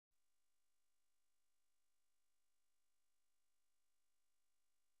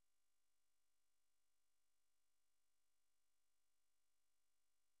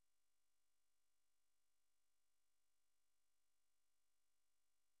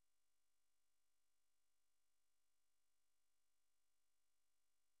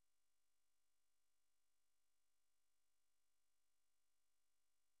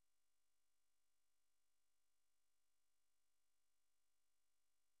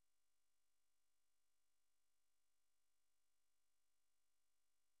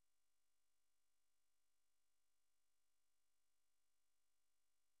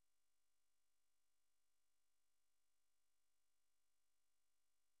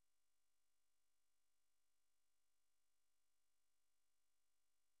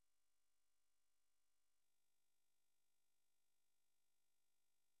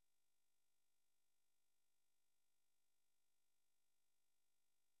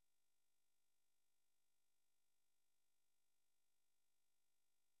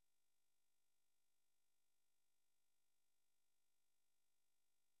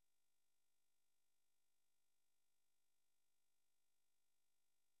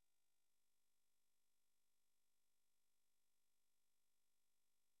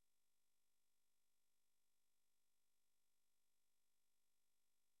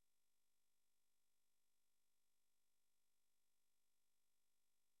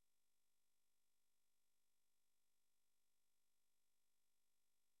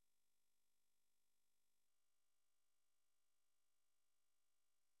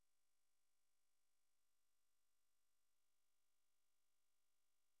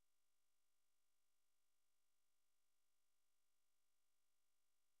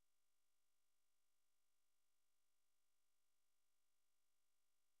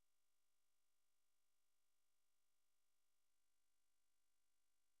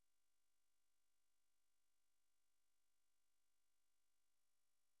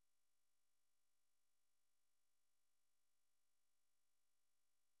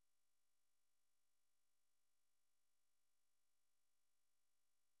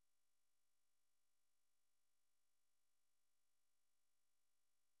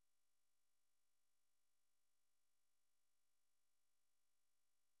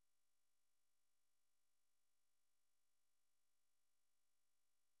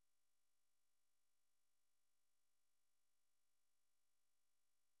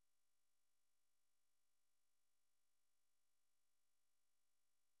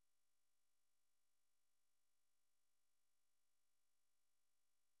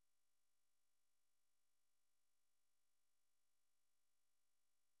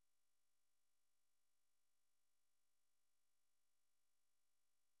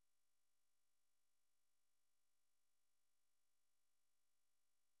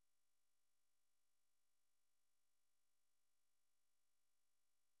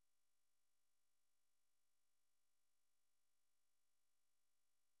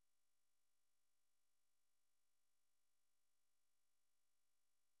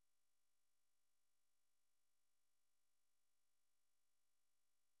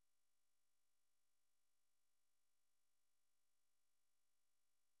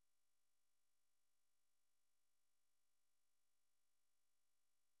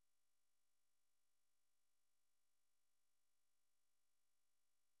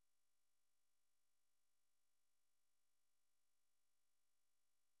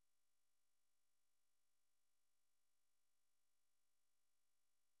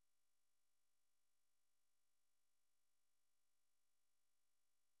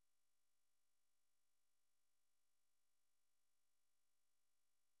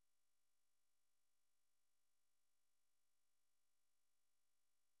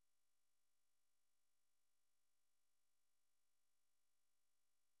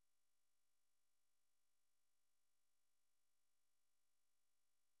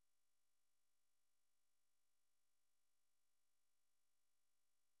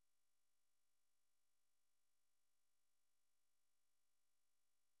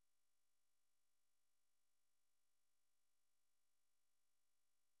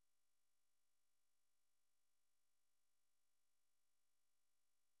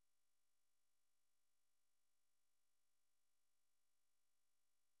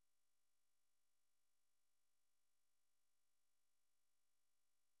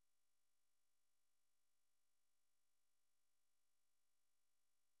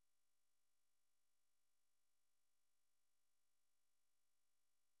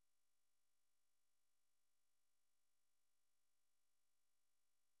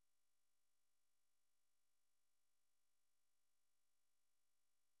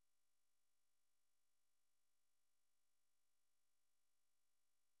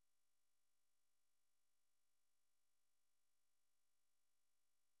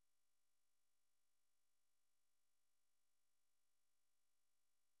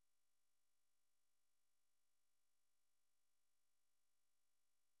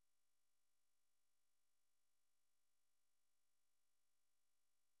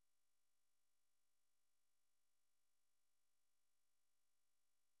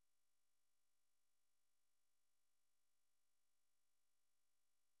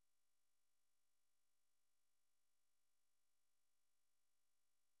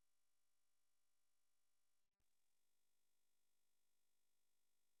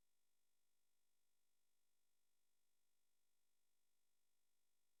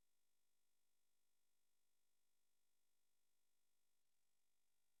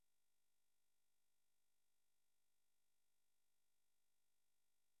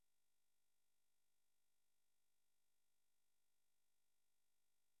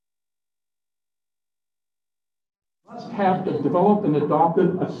must have developed and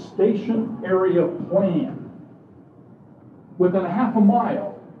adopted a station area plan within a half a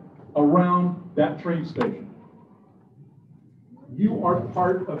mile around that train station. You are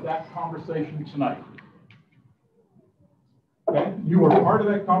part of that conversation tonight. Okay? You are part of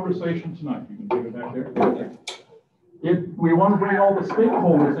that conversation tonight. You can take it back there. If we want to bring all the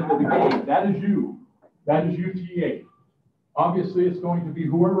stakeholders into the game, that is you. That is UTA. Obviously, it's going to be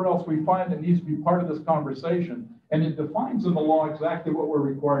whoever else we find that needs to be part of this conversation, and it defines in the law exactly what we're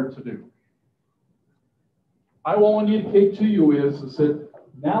required to do. I will only indicate to you is that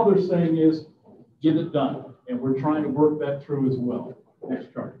now they're saying is, get it done, and we're trying to work that through as well.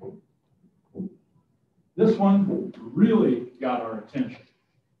 Next chart. This one really got our attention.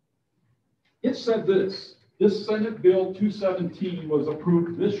 It said this Senate Bill 217 was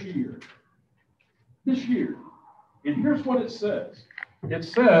approved this year. This year. And here's what it says. It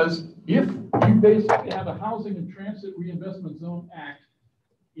says, if you basically have a Housing and Transit Reinvestment Zone Act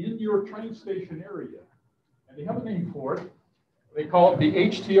in your train station area, and they have a name for it, they call it the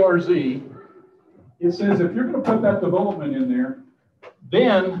HTRZ, it says if you're going to put that development in there,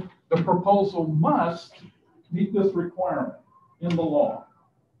 then the proposal must meet this requirement in the law.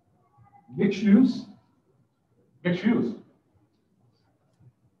 Mixed use.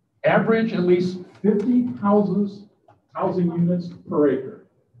 Average at least 50 housing units per acre.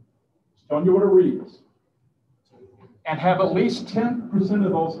 Just telling you what it reads. And have at least 10%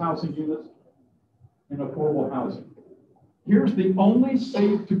 of those housing units in affordable housing. Here's the only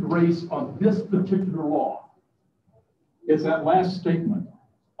save to grace on this particular law. It's that last statement.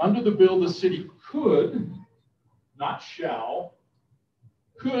 Under the bill, the city could, not shall,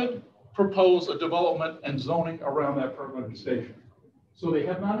 could propose a development and zoning around that permanent station. So they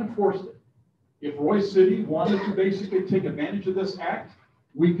have not enforced it. If Royse City wanted to basically take advantage of this act,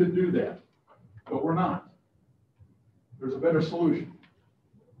 we could do that, but we're not. There's a better solution,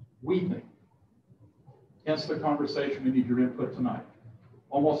 we think. Hence the conversation, we need your input tonight.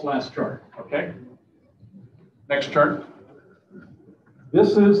 Almost last chart, okay? Next chart.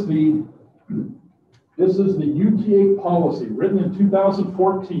 This is the UTA policy written in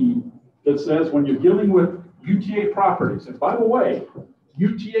 2014 that says when you're dealing with UTA properties, and by the way,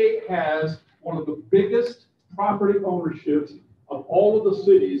 UTA has one of the biggest property ownerships of all of the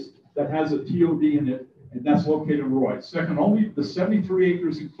cities that has a TOD in it, and that's located in Roy. Second only the 73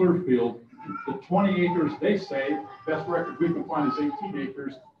 acres in Clearfield, the 20 acres they say, best record we can find is 18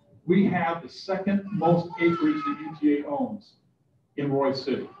 acres. We have the second most acreage that UTA owns in Roy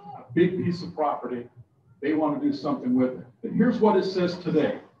City. A big piece of property. They want to do something with it. But here's what it says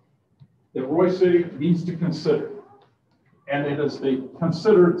today that Roy City needs to consider. And it is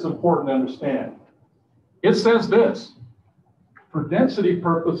it's important to understand. It says this: for density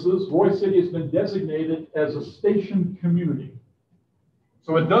purposes, Roy City has been designated as a station community.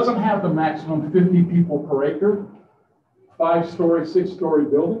 So it doesn't have the maximum 50 people per acre, 5-story, 6-story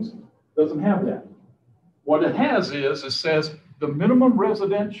buildings. Doesn't have that. What it has is, it says the minimum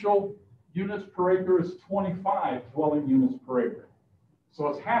residential units per acre is 25 dwelling units per acre. So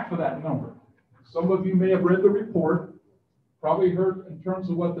it's half of that number. Some of you may have read the report, probably heard in terms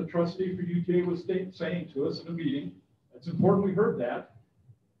of what the trustee for UTA was saying to us in a meeting. It's important we heard that.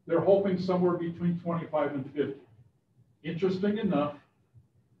 They're hoping somewhere between 25 and 50. Interesting enough,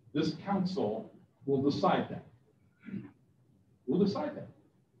 this council will decide that. We'll decide that.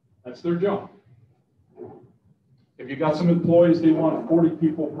 That's their job. If you got some employees, they want 40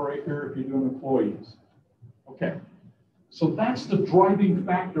 people per acre if you're doing employees. Okay. So that's the driving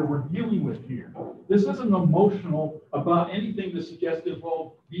factor we're dealing with here. This isn't emotional about anything that suggested,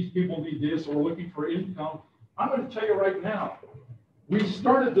 well, these people need this, or we're looking for income. I'm going to tell you right now, we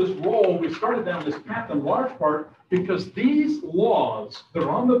started this role, we started down this path in large part because these laws that are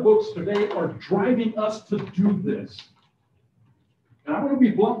on the books today are driving us to do this. And I'm going to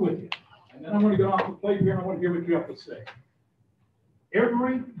be blunt with you. And then I'm going to get off the plate here and I want to hear what you have to say.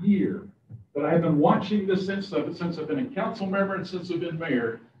 Every year that I've been watching this since I've been a council member and since I've been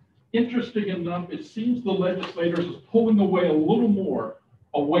mayor, interesting enough, it seems the legislators is pulling away a little more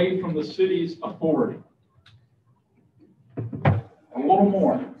away from the city's authority. A little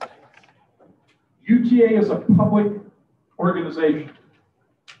more. UTA is a public organization.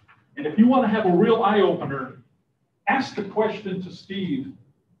 And if you want to have a real eye-opener, ask the question to Steve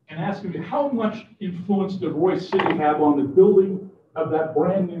and ask him how much influence did Roy City have on the building of that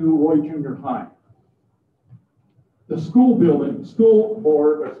brand new Roy Junior High. The school building, school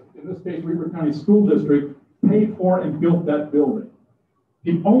board, in this case, Weaver County School District, paid for and built that building.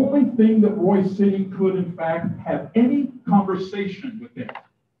 The only thing that Roy City could, in fact, have any conversation with them,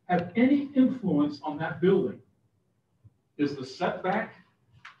 have any influence on that building, is the setback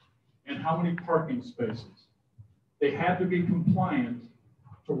and how many parking spaces. They had to be compliant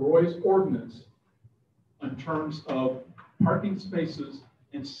to Roy's ordinance in terms of parking spaces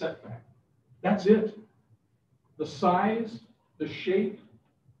and setback. That's it. The size, the shape,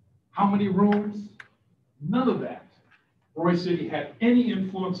 how many rooms, none of that Roy City had any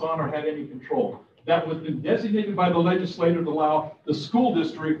influence on or had any control. That was been designated by the legislature to allow the school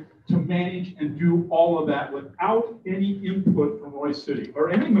district to manage and do all of that without any input from Roy City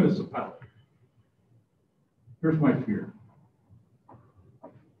or any municipality. Here's my fear.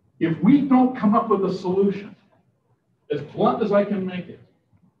 If we don't come up with a solution, as blunt as I can make it,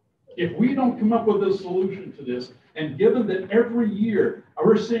 if we don't come up with a solution to this, and given that every year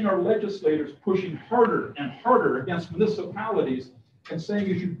we're seeing our legislators pushing harder and harder against municipalities and saying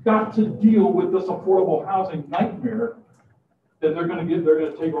you've got to deal with this affordable housing nightmare, then they're going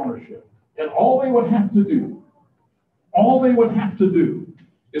to take ownership. And all they would have to do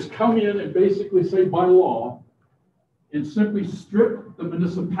is come in and basically say by law and simply strip the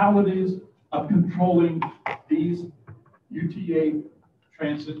municipalities of controlling these UTA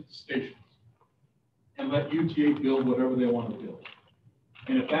transit stations and let UTA build whatever they want to build.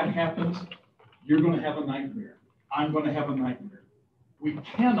 And if that happens, you're going to have a nightmare. I'm going to have a nightmare. We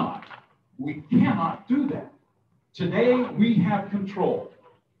cannot do that. Today, we have control.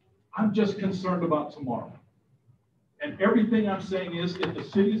 I'm just concerned about tomorrow. And everything I'm saying is if the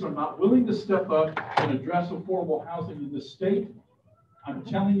cities are not willing to step up and address affordable housing in this state, I'm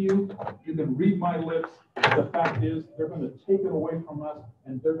telling you, you can read my lips. The fact is they're going to take it away from us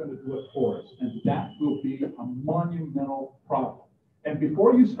and they're going to do it for us. And that will be a monumental problem. And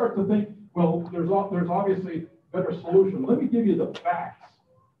before you start to think, well, there's obviously better solution, let me give you the facts.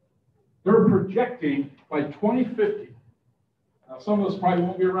 They're projecting by 2050. Now, some of us probably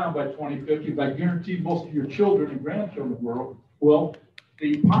won't be around by 2050, but I guarantee most of your children and grandchildren will.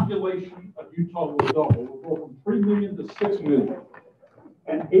 The population of Utah will double. We'll go from 3 million to 6 million.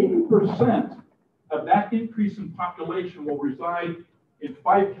 And 80% of that increase in population will reside in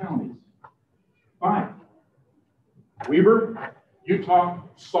 5 counties. 5. Weber, Utah,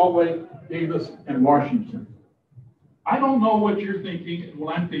 Salt Lake, Davis, and Washington. I don't know what you're thinking and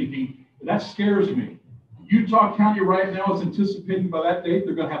what I'm thinking. That scares me. Utah County right now is anticipating by that date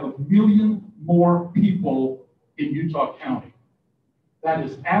they're going to have 1 million more people in Utah County. That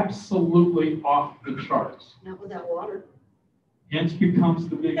is absolutely off the charts. Not without water. Hence becomes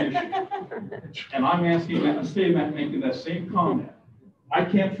the big issue. And I'm asking that, and making that same comment. I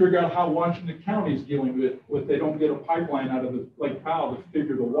can't figure out how Washington County is dealing with it if they don't get a pipeline out of the Lake Powell to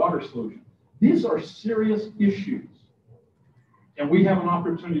figure the water solution. These are serious issues. And we have an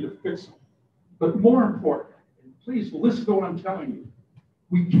opportunity to fix them. But more important, please listen to what I'm telling you.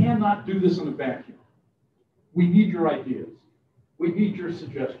 We cannot do this in a vacuum. We need your ideas. We need your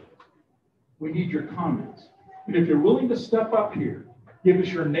suggestions. We need your comments. And if you're willing to step up here, give us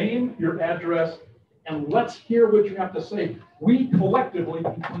your name, your address, and let's hear what you have to say. We collectively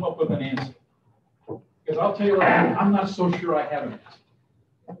can come up with an answer. Because I'll tell you right now, I'm not so sure I have an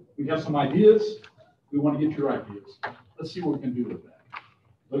answer. We have some ideas. We want to get your ideas. Let's see what we can do with that.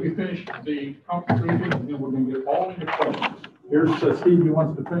 Let me finish the conference briefing, and then we're going to get all into questions. Here's Steve, who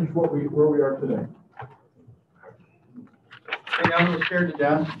wants to finish where we are today. Okay, now we're scared to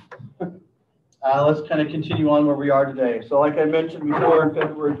death. Let's kind of continue on where we are today. So like I mentioned before, in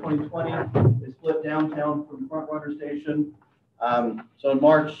February 2020, they split downtown from Front Runner Station. So in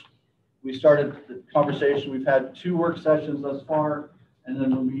March, we started the conversation. We've had 2 work sessions thus far, and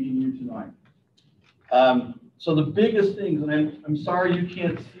then we're meeting you tonight. So the biggest things, and I'm sorry you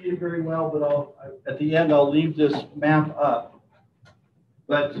can't see it very well, but at the end, I'll leave this map up.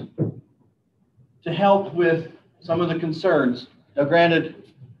 But to help with some of the concerns, now granted,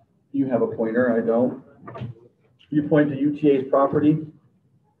 you have a pointer, I don't. You point to UTA's property.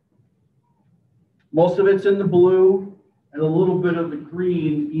 Most of it's in the blue and a little bit of the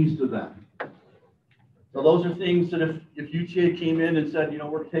green east of that. So those are things that if UTA came in and said, you know,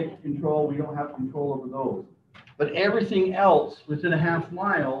 we're taking control, we don't have control over those. But everything else within a half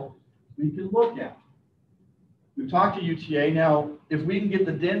mile, we can look at. We've talked to UTA. Now, if we can get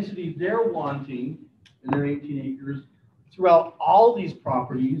the density they're wanting in their 18 acres throughout all these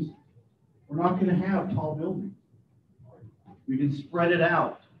properties, we're not going to have tall buildings. We can spread it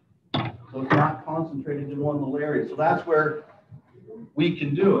out so it's not concentrated in one little area. So that's where we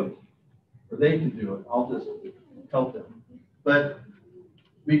can do it, or they can do it. I'll just help them. But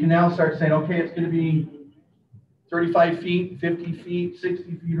we can now start saying, okay, it's going to be 35 feet, 50 feet, 60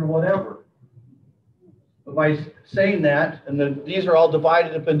 feet, or whatever. But by saying that, and then these are all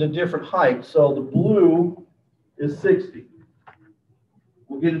divided up into different heights. So the blue is 60.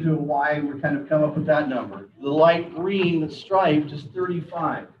 We'll get into why we're kind of come up with that number. The light green that's striped is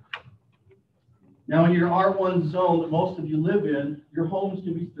 35. Now in your R1 zone that most of you live in, your homes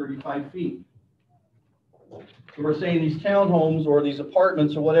can be 35 feet. So we're saying these townhomes or these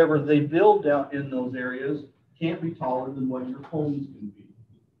apartments or whatever they build down in those areas can't be taller than what your homes can be.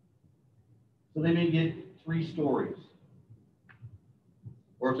 So they may get 3 stories.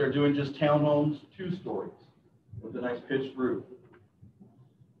 Or if they're doing just townhomes, 2 stories with a nice pitched roof.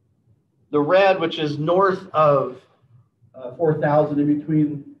 The red, which is north of 4,000 in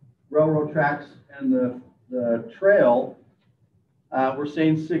between railroad tracks and the trail, we're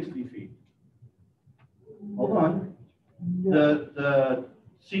saying 60 feet. Hold on. The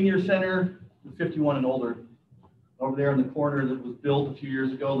senior center, the 51 and older, over there in the corner that was built a few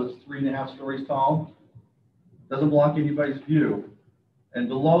years ago, that's 3.5 stories tall, doesn't block anybody's view. And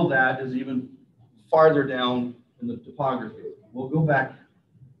below that is even farther down in the topography. We'll go back.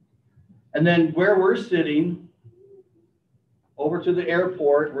 And then where we're sitting, over to the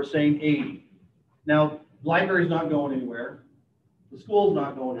airport, we're saying 80. Now, the library's not going anywhere. The school's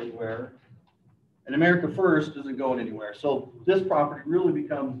not going anywhere. And America First isn't going anywhere. So this property really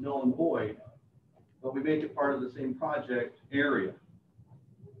becomes null and void, but we make it part of the same project area.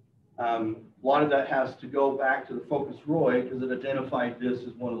 A lot of that has to go back to the Focus Roy because it identified this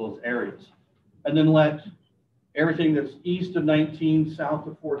as one of those areas. And then let everything that's east of 19, south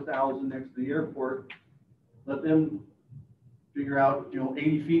of 4,000 next to the airport, let them figure out,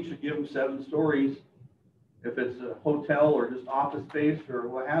 80 feet should give them 7 stories. If it's a hotel or just office space or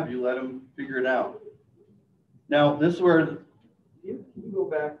what have you, let them figure it out. Now, this is where... Can you go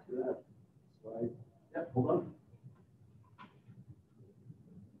back to that slide? Yeah, hold on.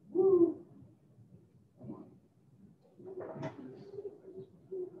 Woo.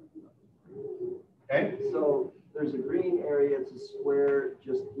 Okay. So there's a green area, it's a square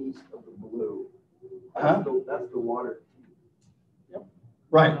just east of the blue. Uh-huh. That's the water. Yep.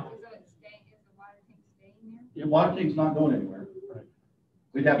 Right. So it's staying, is the water tank staying there? Yeah, water tank's not going anywhere. Right.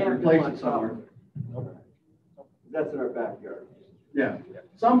 We'd have to Can't replace be it somewhere. That's in our backyard. Yeah.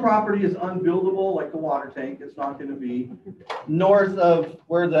 Some property is unbuildable, like the water tank. It's not going to be. North of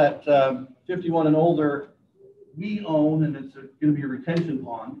where that 51 and older we own, and it's going to be a retention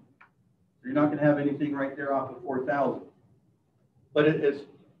pond. So you're not going to have anything right there off of 4,000. But it's,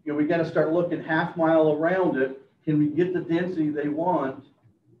 we got to start looking half mile around it. Can we get the density they want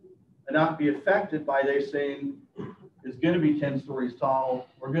and not be affected by they saying it's going to be 10 stories tall?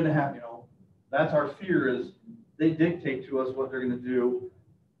 We're going to have, that's our fear is they dictate to us what they're going to do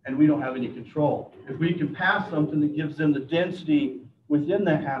and we don't have any control. If we can pass something that gives them the density within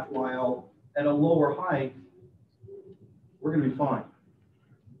that half mile at a lower height, we're going to be fine.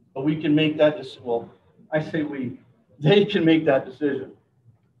 But we can make that decision. Well, I say they can make that decision.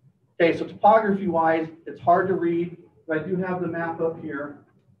 Okay, so topography wise, it's hard to read, but I do have the map up here.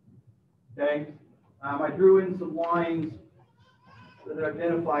 Okay, I drew in some lines that are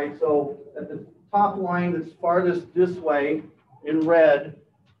identified. So at the top line that's farthest this way in red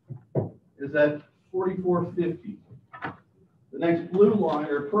is at 4450. The next blue line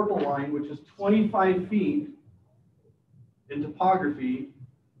or purple line, which is 25 feet in topography,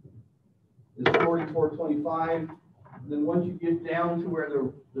 is 4425. And then once you get down to where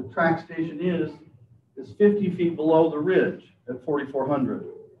the track station is 50 feet below the ridge at 4,400.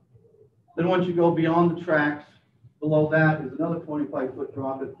 Then once you go beyond the tracks, below that is another 25-foot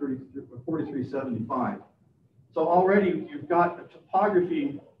drop at 4,375. So already you've got a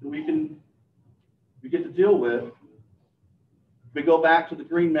topography that we get to deal with. We go back to the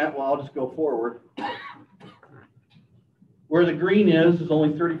green map. Well, I'll just go forward. Where the green is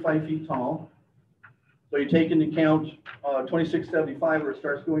only 35 feet tall. So you take into account 2675 where it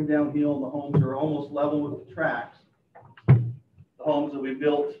starts going downhill and the homes are almost level with the tracks. The homes that we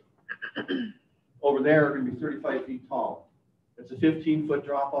built over there are going to be 35 feet tall. It's a 15-foot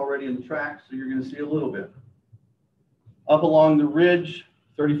drop already in the tracks, so you're going to see a little bit. Up along the ridge,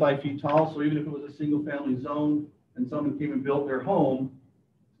 35 feet tall, so even if it was a single-family zone and someone came and built their home,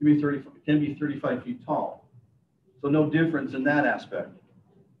 it can be 35 feet tall. So no difference in that aspect.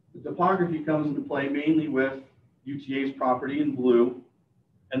 The topography comes into play mainly with UTA's property in blue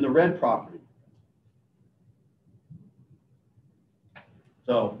and the red property.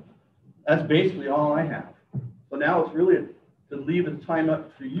 So that's basically all I have. So now it's really to leave the time up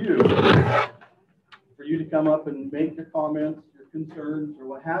for you to come up and make your comments, your concerns, or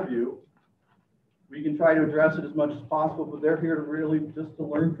what have you. We can try to address it as much as possible, but they're here to really just to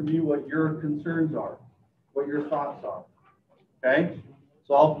learn from you what your concerns are, what your thoughts are. Okay?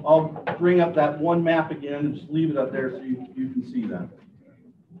 So I'll bring up that one map again and just leave it up there so you can see that.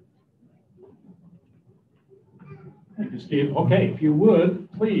 Thank you, Steve. Okay, if you would,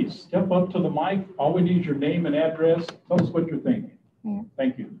 please step up to the mic. All we need is your name and address. Tell us what you're thinking. Mayor.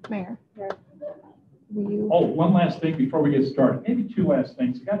 Thank you. Mayor, will you? Oh, one last thing before we get started. Maybe two last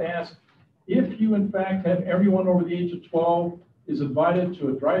things. I got to ask, if you in fact have everyone over the age of 12 is invited to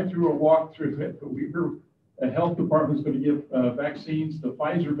a drive-through or walk-through, we hear the health department is going to give vaccines, the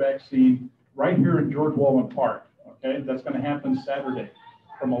Pfizer vaccine, right here in George Wallen Park. Okay, that's going to happen Saturday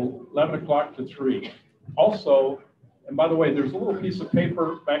from 11 o'clock to 3. Also, and by the way, there's a little piece of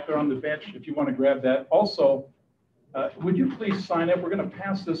paper back there on the bench if you want to grab that. Also, would you please sign up? We're going to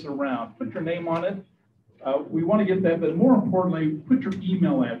pass this around. Put your name on it. We want to get that, but more importantly, put your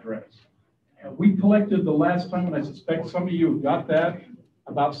email address. We collected the last time, and I suspect some of you have got that,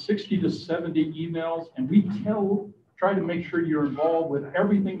 about 60 to 70 emails, and we try to make sure you're involved with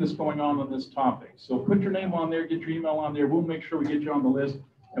everything that's going on this topic. So put your name on there, get your email on there. We'll make sure we get you on the list,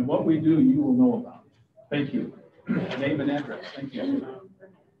 and what we do, you will know about. Thank you. Name and address. Thank you.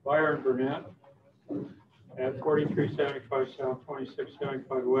 Byron Burnett at 4375 South,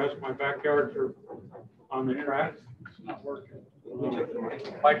 2675 West. My backyards are on the track. It's not working.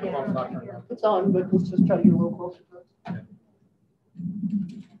 Microphone's not turning on. It's on, but let's just try to get a little closer to it.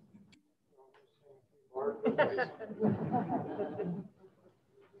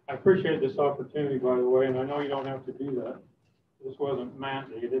 I appreciate this opportunity, by the way, and I know you don't have to do that. This wasn't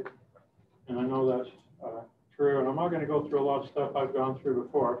mandated, and I know that's true. And I'm not going to go through a lot of stuff I've gone through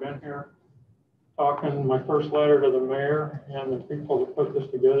before. I've been here talking. My first letter to the mayor and the people that put this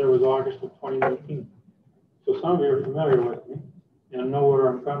together was August of 2019. So some of you are familiar with me and know where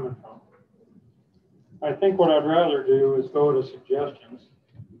I'm coming from. I think what I'd rather do is go to suggestions.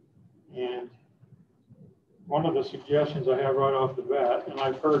 And one of the suggestions I have right off the bat, and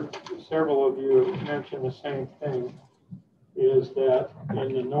I've heard several of you mention the same thing, is that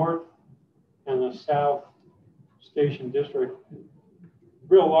in the north and the south station district,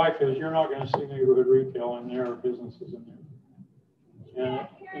 real life is you're not going to see neighborhood retail in there or businesses in there.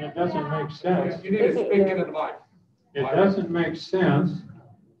 And it doesn't make sense. You need to speak into the mic. It doesn't make sense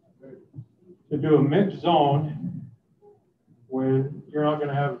to do a mixed zone when you're not going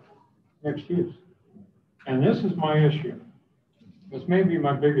to have mixed use. And this is my issue. This may be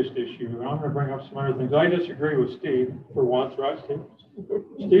my biggest issue, and I'm going to bring up some other things. I disagree with Steve for once, right, Steve?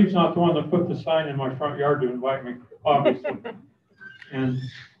 Steve's not the one that put the sign in my front yard to invite me, obviously. And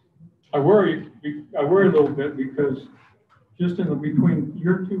I worry a little bit because just in between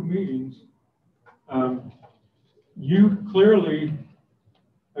your two meetings, you clearly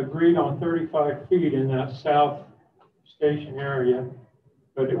agreed on 35 feet in that south station area,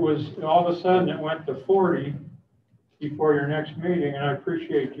 but it was all of a sudden it went to 40 before your next meeting, and I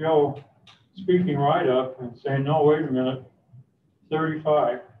appreciate Joe speaking right up and saying, no, wait a minute,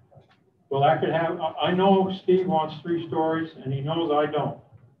 35. Well, I could have, I know Steve wants 3 stories, and he knows I don't.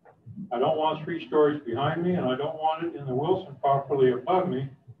 I don't want 3 stories behind me, and I don't want it in the Wilson property above me,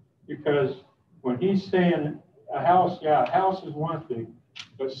 because when he's saying a house, yeah, a house is one thing,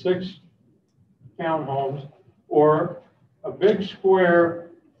 but 6 townhomes or a big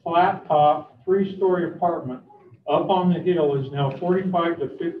square, flat top, 3-story apartment up on the hill is now 45 to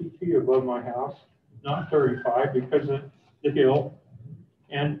 50 feet above my house, not 35 because of the hill,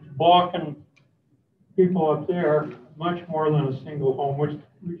 and blocking people up there much more than a single home, which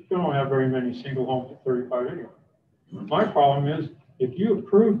we don't have very many single homes at 35 anyway. My problem is, if you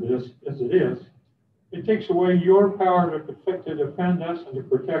approve this as it is, it takes away your power to defend us and to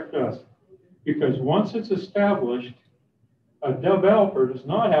protect us. Because once it's established, a developer does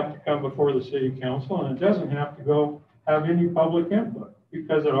not have to come before the city council, and it doesn't have to go have any public input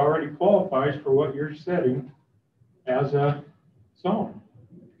because it already qualifies for what you're setting as a zone.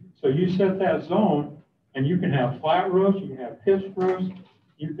 So you set that zone, and you can have flat roofs, you can have pitched roofs,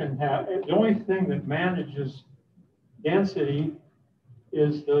 you can have, the only thing that manages density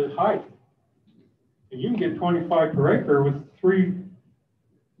is the height. And you can get 25 per acre with 3,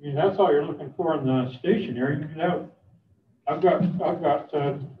 I mean, that's all you're looking for in the station area. You can have, I've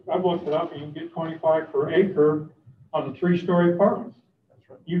looked it up, and you can get 25 per acre on the 3-story apartments. That's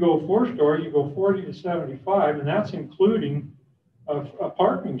right. You go 4-story, you go 40 to 75, and that's including a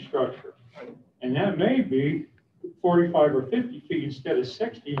parking structure. Right. And that may be 45 or 50 feet instead of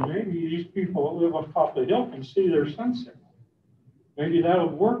 60. Maybe these people that live up top of the hill can see their sunset. Maybe that'll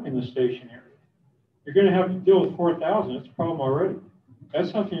work in the station area. You're going to have to deal with 4,000. It's a problem already.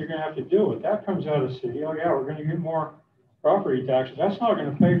 That's something you're going to have to deal with. That comes out of the city. Oh, yeah, we're going to get more property taxes. That's not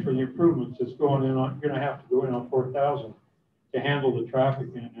going to pay for the improvements that's going in on, going to have to go in on 4,000. to handle the traffic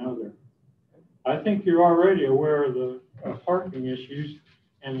in and out of there. I think you're already aware of the parking issues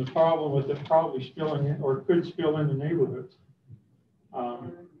and the problem with it probably spilling in, or could spill into neighborhoods.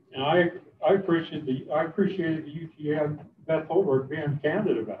 And I appreciated the UTA Beth Holbrook being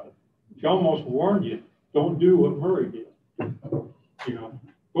candid about it. She almost warned you, don't do what Murray did. You know,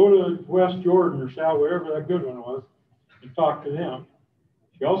 go to West Jordan or South, wherever that good one was, and talk to them.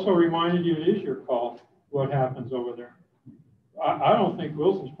 She also reminded you it is your call what happens over there. I don't think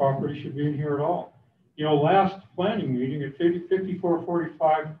Wilson's property should be in here at all. You know, last planning meeting at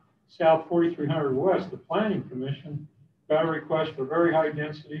 5445 South 4300 West, the Planning Commission got a request for very high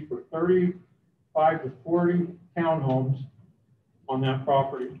density for 35 to 40 townhomes on that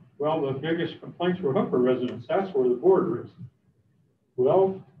property. Well, the biggest complaints were Hooper residents. That's where the border is.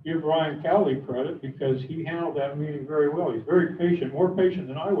 Well, give Ryan Cowley credit because he handled that meeting very well. He's very patient, more patient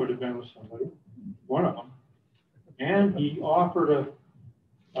than I would have been with somebody, one of them. And he offered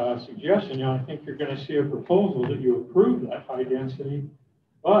a suggestion. I think you're going to see a proposal that you approve that high density,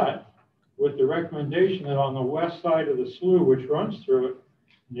 but with the recommendation that on the west side of the slough, which runs through it,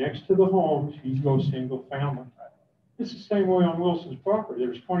 next to the homes, you go single family. It's the same way on Wilson's property.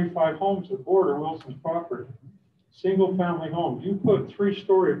 There's 25 homes that border Wilson's property. Single family homes. You put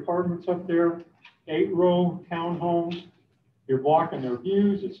 3-story apartments up there, 8-row townhomes, you're blocking their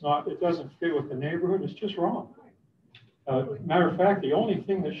views. It doesn't fit with the neighborhood. It's just wrong. Matter of fact, the only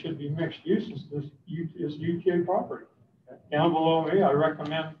thing that should be mixed use is UTA property. Down below me, I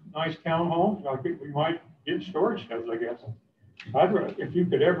recommend nice townhomes. I think we might get storage sheds, I guess. If you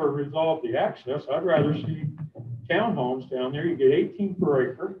could ever resolve the access, I'd rather see townhomes down there. You get 18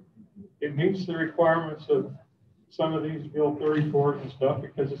 per acre. It meets the requirements of some of these Bill 34s and stuff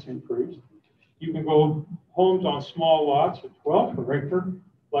because it's increased. You can go homes on small lots at 12 per acre,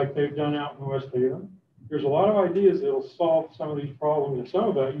 like they've done out in West Haven. There's a lot of ideas that'll solve some of these problems, and some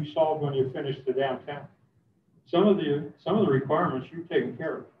of that you solve when you finish the downtown. Some of the requirements you've taken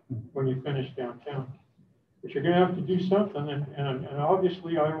care of when you finish downtown. But you're going to have to do something, and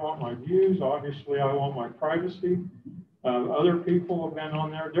obviously I want my views. Obviously I want my privacy. Other people have been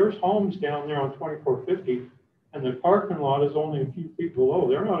on there. There's homes down there on 2450, and the parking lot is only a few feet below.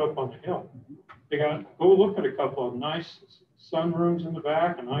 They're not up on the hill. They got go look at a couple of nice sunrooms in the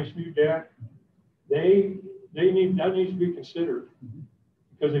back, a nice new deck. That needs to be considered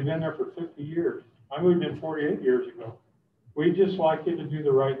because they've been there for 50 years. I moved in 48 years ago. We just like you to do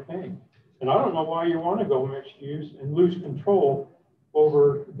the right thing. And I don't know why you want to go mixed use and lose control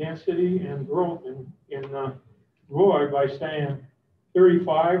over density and growth in Roy by saying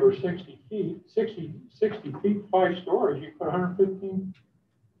 35 or 60 feet, 60 feet, 5 stories, you put 115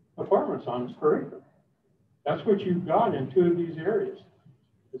 apartments on this per acre. That's what you've got in 2 of these areas.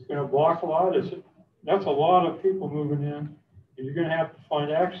 It's going to block a lot. That's a lot of people moving in. And you're going to have to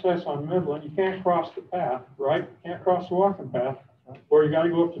find access on Midland. You can't cross the path, right? You can't cross the walking path. Or you got to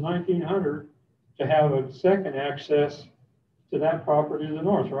go up to 1900 to have a second access to that property to the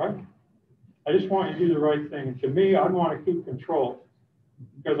north, right? I just want you to do the right thing. And to me, I'd want to keep control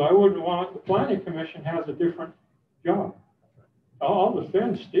because I wouldn't want, the Planning Commission has a different job. I'll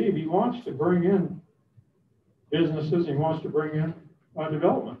defend Steve. He wants to bring in businesses. He wants to bring in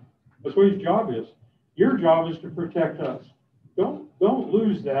development. That's what his job is. Your job is to protect us. Don't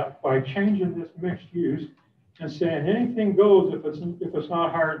lose that by changing this mixed use and saying anything goes if it's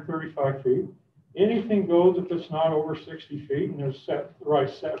not higher than 35 feet. Anything goes if it's not over 60 feet and there's the right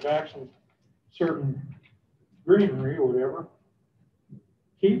setbacks and certain greenery or whatever.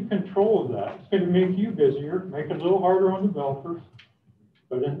 Keep control of that. It's going to make you busier, make it a little harder on developers.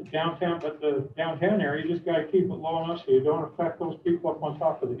 But in downtown, the downtown area, you just got to keep it low enough so you don't affect those people up on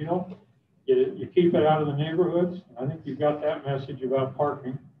top of the hill. You keep it out of the neighborhoods. I think you've got that message about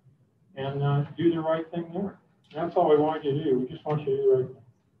parking, and do the right thing there. And that's all we want you to do. We just want you to do the right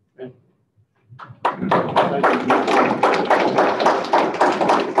thing.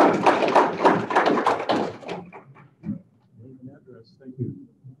 Thank you.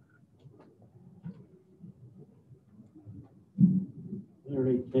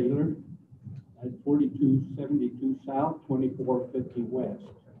 Larry Taylor at 4272 South, 2450 West.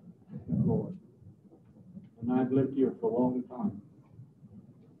 And I've lived here for a long time.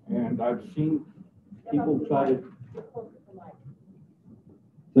 And I've seen people try to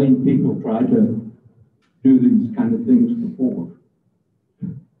do these kind of things before.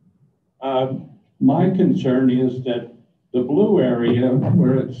 My concern is that the blue area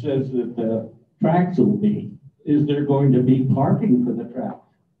where it says that the tracks will be, is there going to be parking for the tracks?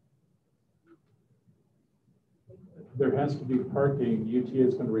 there has to be parking, UTA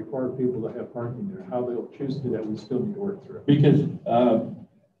is gonna require people to have parking there. How they'll choose to do that, we still need to work through. Because,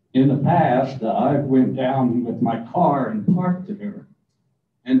 in the past, I went down with my car and parked there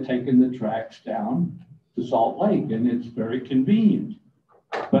and taken the tracks down to Salt Lake, and it's very convenient.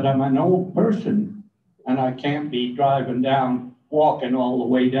 But I'm an old person, and I can't be driving down, walking all the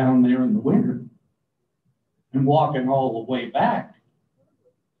way down there in the winter and walking all the way back.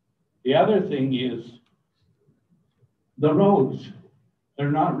 The other thing is the roads,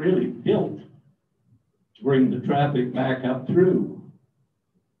 they're not really built to bring the traffic back up through.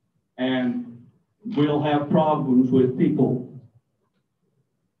 And we'll have problems with people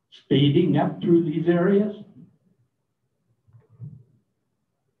speeding up through these areas.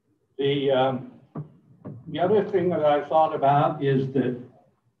 The other thing that I thought about is that,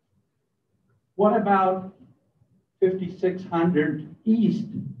 what about 5600 East?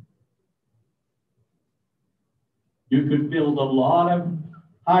 You could build a lot of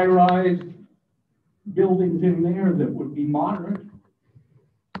high-rise buildings in there that would be moderate.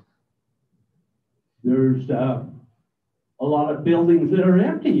 There's a lot of buildings that are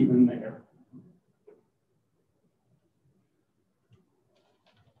empty even there.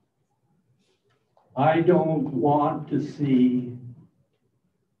 I don't want to see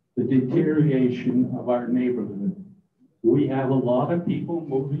the deterioration of our neighborhood. We have a lot of people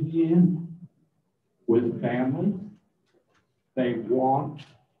moving in with families. They want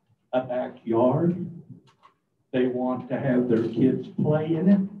a backyard. They want to have their kids play in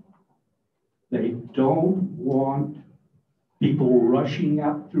it. They don't want people rushing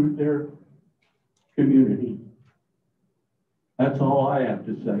up through their community. That's all I have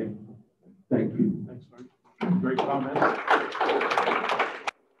to say. Thank you. Thanks, Mark. Great comment.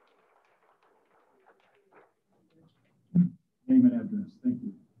 Name and address, thank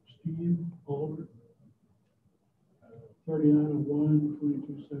you. Steve Oliver, 3901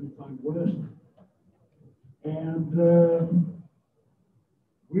 2275 West. And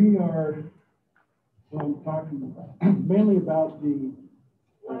we are talking mainly about the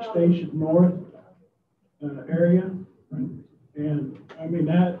Station North area. And I mean,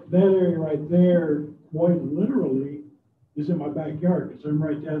 that area right there, quite literally, is in my backyard, because I'm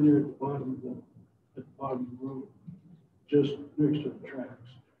right down there at the bottom of the road, just next to the tracks.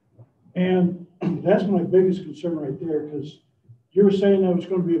 And that's my biggest concern right there, because you were saying that was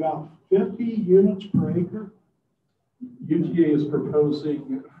going to be about 50 units per acre. UTA is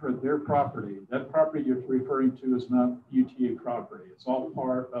proposing for their property, that property you're referring to is not UTA property. It's all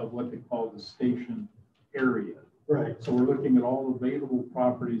part of what they call the station area. Right. So we're looking at all available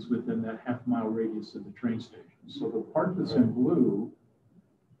properties within that half-mile radius of the train station. So the part that's in blue,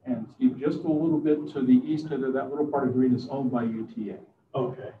 and Steve, just a little bit to the east of that little part of green is owned by UTA.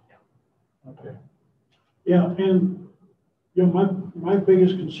 Okay. Okay. Yeah, and you know, my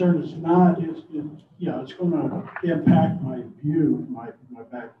biggest concern is not it's going to impact my view, my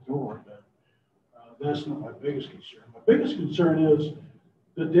back door, but that's not my biggest concern. My biggest concern is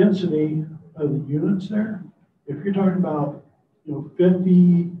the density of the units there. If you're talking about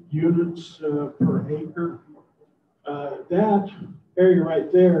 50 units per acre, that area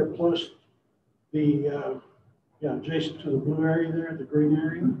right there plus the adjacent to the blue area there, the green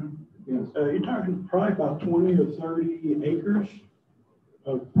area. Mm-hmm. Yes. You're talking probably about 20 or 30 acres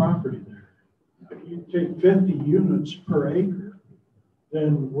of property there. If you take 50 units per acre,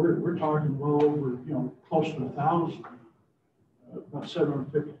 then we're talking well over, close to 1,000, about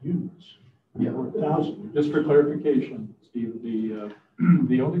 750 units. Yeah, or 1,000. Just for clarification, Steve,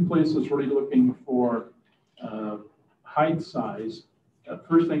 the only place that's really looking for height size,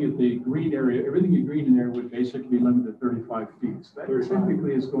 first thing is the green area, everything in green in there would basically be limited to 35 feet. So that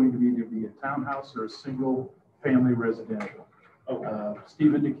typically is going to either be a townhouse or a single family residential. Okay.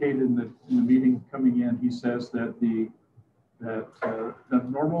 Steve indicated in the meeting coming in, he says that the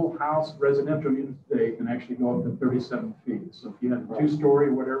normal house residential unit today can actually go up to 37 feet. So if you had a 2-story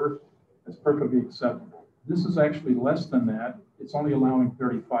or whatever, that's perfectly acceptable. This is actually less than that. It's only allowing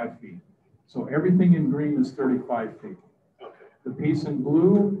 35 feet. So everything in green is 35 feet. Okay. The piece in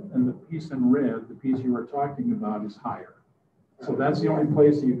blue and the piece in red, the piece you were talking about, is higher. So that's the only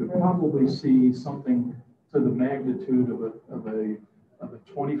place that you could probably see something to the magnitude of a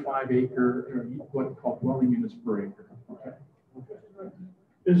 25 acre, or what called dwelling units per acre. Okay.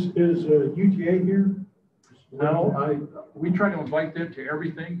 Is UTA here? No, we try to invite them to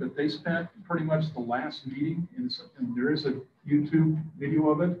everything, but they spent pretty much the last meeting, and there is a YouTube video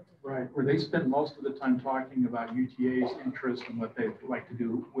of it, right, where they spend most of the time talking about UTA's interest and what they'd like to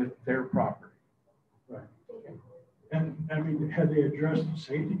do with their property. Right. And I mean, had they addressed the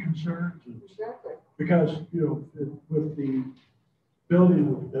safety concerns? Exactly. Because, with the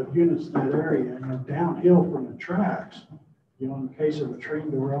building of units in that area, downhill from the tracks, in the case of a train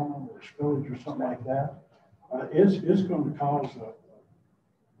derailment or spillage or something like that, it's going to cause a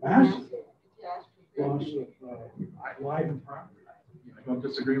massive loss of life and property. I don't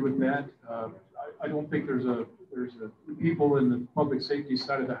disagree with that. I don't think there's people in the public safety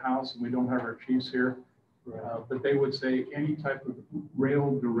side of the house, and we don't have our chiefs here. But they would say any type of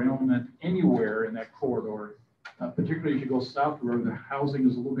rail derailment anywhere in that corridor, particularly as you go south where the housing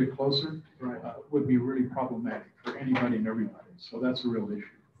is a little bit closer, would be really problematic for anybody and everybody. So that's a real issue.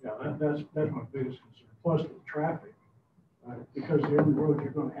 Yeah, that's my biggest concern. Plus the traffic, because the only road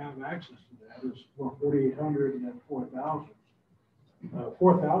you're going to have access to that is 4,800 and then 4,000.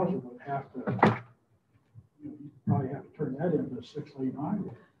 4,000 would have to, you probably have to turn that into a 6-lane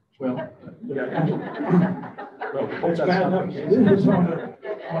highway. Well, It's bad enough as it is on a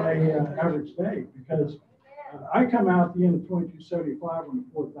average day, because I come out the end of 2275 on the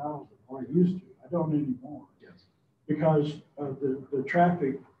 4,000, or I used to. I don't anymore. Yes. Because of the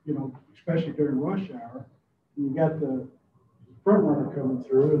traffic, especially during rush hour, and you got the front runner coming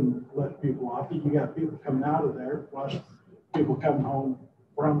through and letting people off. You got people coming out of there, plus people coming home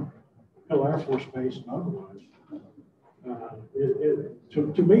from Hill Air Force Base and otherwise.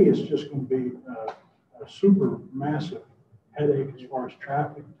 To me, it's just going to be a super massive headache as far as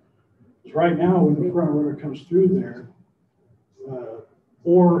traffic. Because right now, when the front runner comes through there,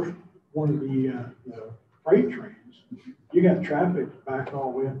 or one of the freight trains, you got traffic back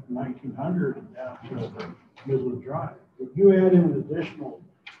all the way up to 1900 and down to the middle of the drive. If you add in an additional,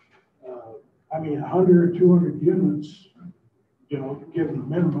 100, 200 units, given the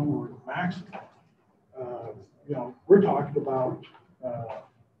minimum or the maximum, we're talking about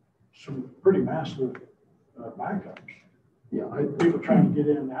some pretty massive backups. Yeah, People trying to get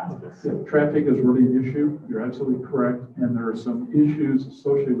in and out of there. Yeah, traffic is really an issue. You're absolutely correct. And there are some issues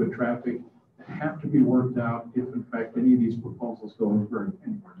associated with traffic that have to be worked out if, in fact, any of these proposals go anywhere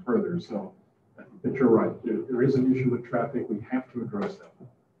further. So, but you're right. There is an issue with traffic. We have to address that.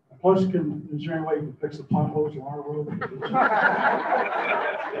 Plus, is there any way you can fix the potholes on our road?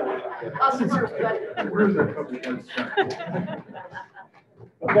 Where's that couple?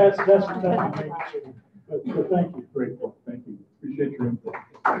 But that's my main concern. But thank you. Great. Well, thank you. Appreciate your input.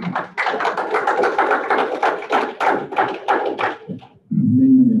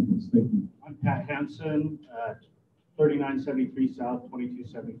 Name and address. Thank you. I'm Pat Hansen, 3973 South,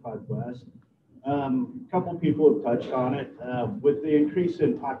 2275 West. A couple people have touched on it. With the increase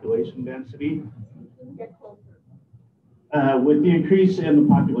in population density,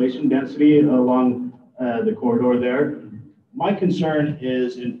 along the corridor there, my concern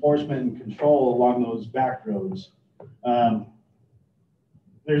is enforcement and control along those back roads.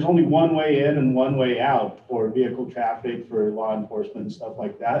 There's only one way in and one way out for vehicle traffic, for law enforcement and stuff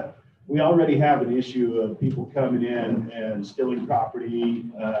like that. We already have an issue of people coming in and stealing property.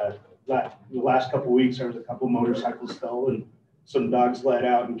 The last couple of weeks, there was a couple of motorcycles stolen, some dogs let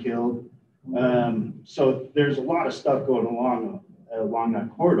out and killed. So there's a lot of stuff going along that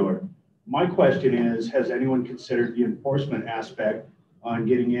corridor. My question is, has anyone considered the enforcement aspect on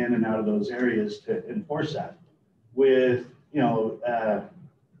getting in and out of those areas to enforce that? With,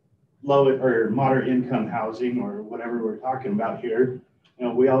 low or moderate income housing or whatever we're talking about here,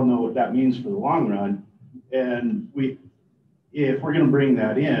 we all know what that means for the long run. And if we're going to bring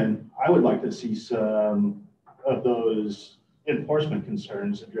that in, I would like to see some of those enforcement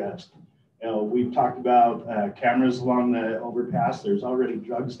concerns addressed. We've talked about cameras along the overpass. There's already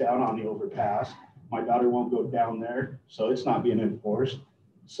drugs down on the overpass. My daughter won't go down there, so it's not being enforced.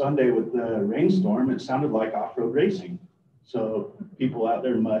 Sunday with the rainstorm, it sounded like off-road racing. So people out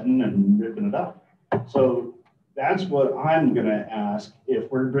there mudding and ripping it up. So that's what I'm going to ask. If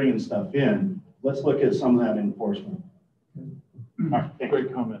we're bringing stuff in, let's look at some of that enforcement. All right,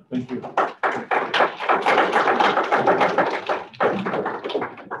 Great comment. Thank you.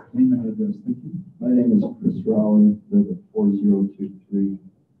 Name and address. Thank you. My name is Chris Rowley, live at 4023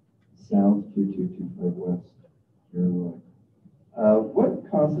 South, 2225 West. What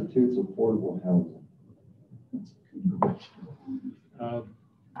constitutes affordable housing?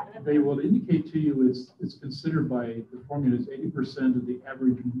 They will indicate to you it's considered by the formula as 80% of the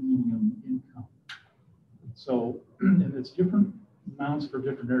average median income. So, and it's different amounts for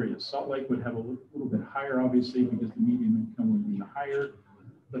different areas. Salt Lake would have a little bit higher, obviously, because the median income would be higher,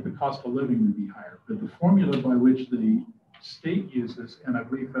 but the cost of living would be higher. But the formula by which the state uses, and I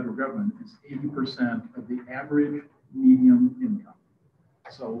believe federal government, is 80% of the average median income.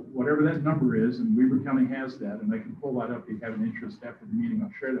 So whatever that number is, and Weaver County has that, and they can pull that up if you have an interest after the meeting,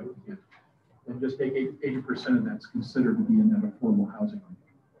 I'll share that with you. And just take 80% of that's considered to be in that affordable housing.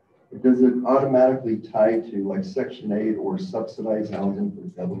 Does it automatically tie to like Section 8 or subsidized housing for the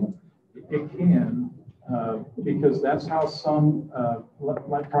government? It can, because that's how some,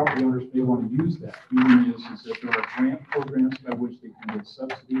 like property owners may want to use that. Meaning is that there are grant programs by which they can get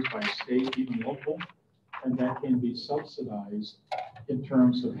subsidies by state, even local, and that can be subsidized in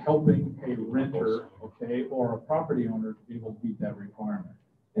terms of helping a renter, okay, or a property owner to be able to meet that requirement.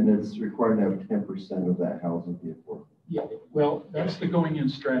 And it's required to have 10% of that housing be affordable. Yeah, well, that's the going in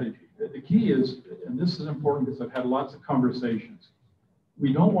strategy. The key is, and this is important because I've had lots of conversations,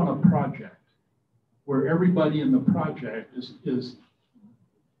 we don't want a project where everybody in the project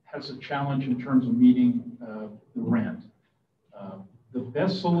has a challenge in terms of meeting the rent. The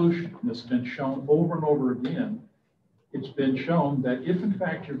best solution that's been shown over and over again, it's been shown that if in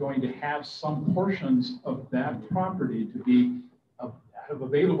fact you're going to have some portions of that property to be have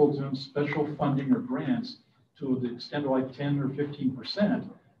available to them special funding or grants to the extent of like 10 or 15%,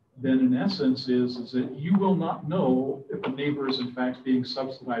 then in essence is that you will not know if the neighbor is in fact being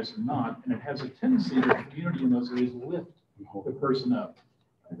subsidized or not, and it has a tendency that the community in those areas lift the person up.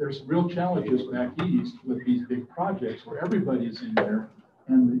 There's real challenges back east with these big projects where everybody is in there,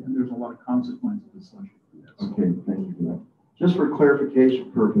 and there's a lot of consequences associated with that. So, Okay, thank you for that. Just for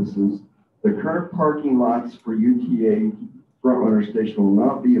clarification purposes, the current parking lots for UTA Front Runner Station will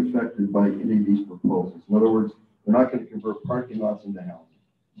not be affected by any of these proposals. In other words, they're not going to convert parking lots into housing.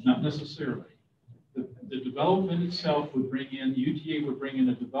 not necessarily. The development itself would bring in, UTA would bring in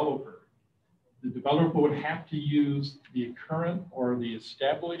a developer. The developer would have to use the current or the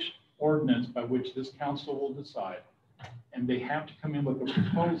established ordinance by which this council will decide. And they have to come in with a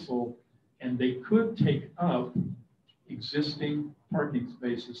proposal, and they could take up existing parking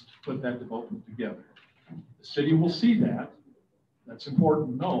spaces to put that development together. The city will see that. That's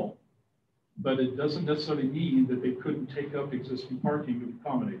important, no. But it doesn't necessarily mean that they couldn't take up existing parking to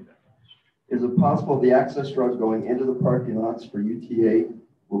accommodate that. Is it possible the access roads going into the parking lots for UTA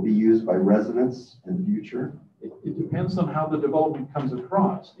will be used by residents in the future? It depends on how the development comes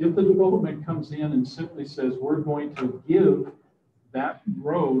across. If the development comes in and simply says, we're going to give that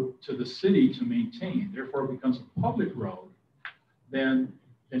road to the city to maintain, therefore it becomes a public road, then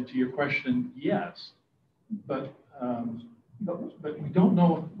to your question, yes. But we don't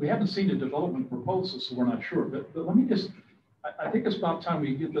know, we haven't seen a development proposal, so we're not sure. But let me just, I think it's about time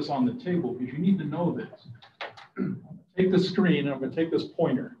we get this on the table because you need to know this. Take the screen, and I'm going to take this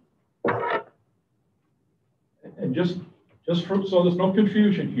pointer. And just so there's no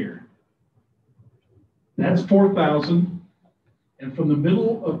confusion here. That's 4,000. And from the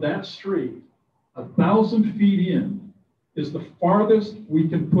middle of that street, 1,000 feet in is the farthest we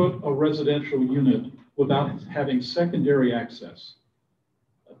can put a residential unit without having secondary access.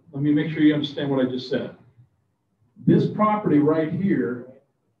 Let me make sure you understand what I just said. This property right here,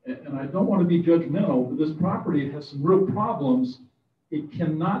 and I don't want to be judgmental, but this property has some real problems. It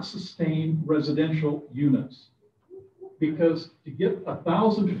cannot sustain residential units because to get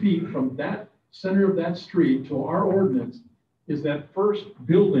 1,000 feet from that center of that street to our ordinance is that first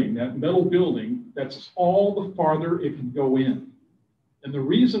building, that metal building, that's all the farther it can go in. And the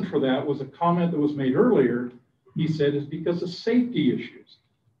reason for that was a comment that was made earlier. He said is because of safety issues.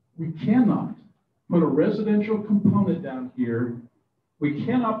 We cannot put a residential component down here. We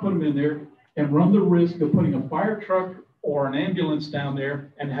cannot put them in there and run the risk of putting a fire truck or an ambulance down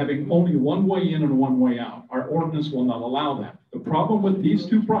there and having only one way in and one way out. Our ordinance will not allow that. The problem with these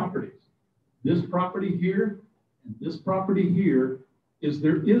two properties, this property here and this property here, is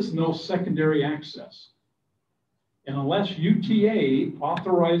there is no secondary access. And unless UTA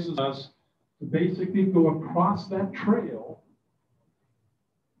authorizes us to basically go across that trail,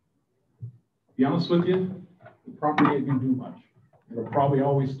 to be honest with you, the property ain't gonna do much. It'll probably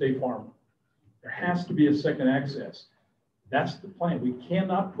always stay farmland. There has to be a second access. That's the plan. We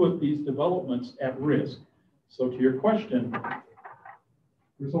cannot put these developments at risk. So to your question,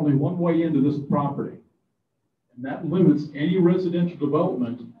 there's only one way into this property. And that limits any residential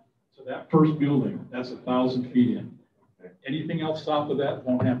development to that first building. That's 1,000 feet in. Anything else south of that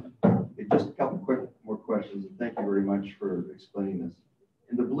won't happen. Okay, just a couple quick more questions. Thank you very much for explaining this.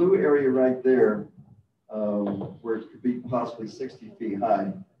 In the blue area right there, where it could be possibly 60 feet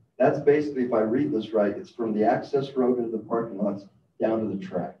high, that's basically, if I read this right, it's from the access road into the parking lots down to the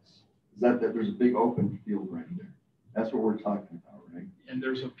tracks. Is that there's a big open field right there? That's what we're talking about, right? And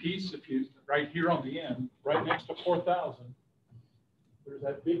there's a piece, if you, right here on the end, right next to 4,000, there's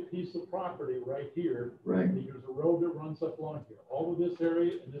that big piece of property right here. Right. And there's a road that runs up along here, all of this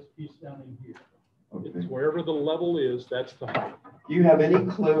area and this piece down in here. Okay. It's wherever the level is, that's the height. Do you have any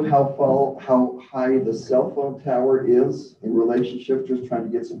clue how high the cell phone tower is in relationship, just trying to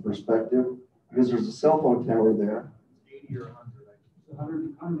get some perspective? Because there's a cell phone tower there. 80 or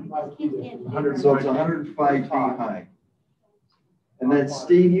 105 feet. So it's 105 feet high. And then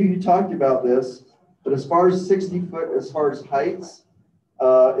Steve, you talked about this, but as far as 60 foot, as far as heights,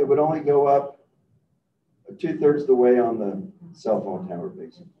 it would only go up 2/3 the way on the cell phone tower,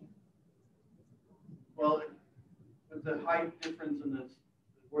 basically. Well, with the height difference in this,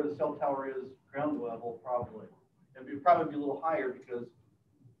 where the cell tower is ground level, probably. It'd probably be a little higher because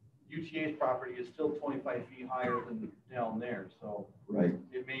UTA's property is still 25 feet higher than down there, so. Right.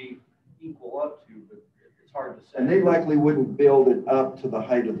 It may equal up to, but it's hard to say. And they likely wouldn't build it up to the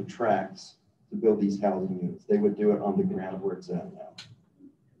height of the tracks to build these housing units. They would do it on the ground where it's at now.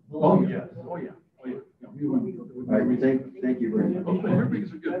 Oh, yeah. Oh, yeah. Oh, yeah. All right, thank you very much. Oh, but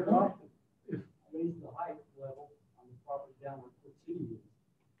everything's a good point. Raise the height level on the property down where the city is,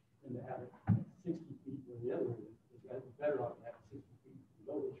 than to have it 60 feet where the other is. It's got to be better off to have 60 feet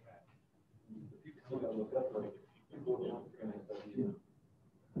below the track.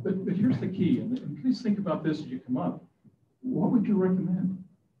 But here's the key, and please think about this as you come up. What would you recommend?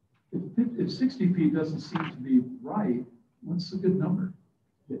 If 60 feet doesn't seem to be right, what's a good number?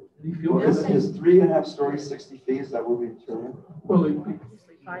 Any feel? Is 3.5 stories 60 feet? Is that what we determined? Well,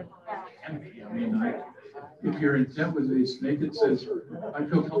 if your intent was a snake that says, I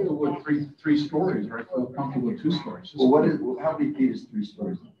feel comfortable with three stories, or I feel comfortable with 2 stories. Well, how many feet is 3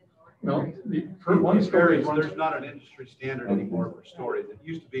 stories? Well, for 1 story, There's not an industry standard anymore for stories. It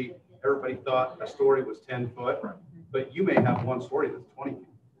used to be, everybody thought a story was 10 foot, but you may have 1 story that's 20 feet.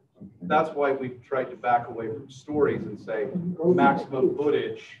 That's why we've tried to back away from stories and say maximum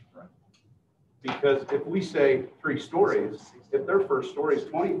footage. Because if we say 3 stories, if their first story is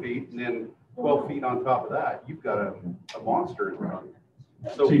 20 feet and then 12 feet on top of that, you've got a monster in front of you.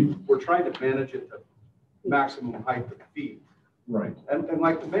 So we're trying to manage it to maximum height of feet. Right. And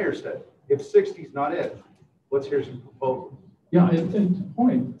like the mayor said, if 60 is not it, let's hear some proposals. Yeah, and to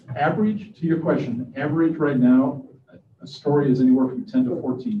point, average, to your question, average right now, a story is anywhere from 10 to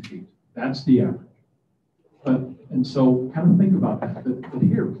 14 feet. That's the average. And so kind of think about that. But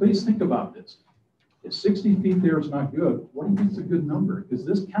here, please think about this. If 60 feet there is not good, what do you think is a good number? Because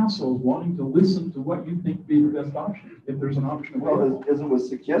this council is wanting to listen to what you think would be the best option, if there's an option. Well, as it was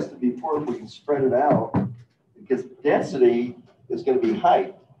suggested before, if we can spread it out, because density is going to be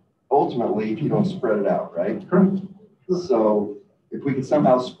height, ultimately, if you don't spread it out, right? Correct. So if we can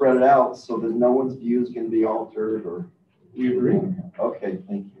somehow spread it out so that no one's view is going to be altered, or. We agree. Okay,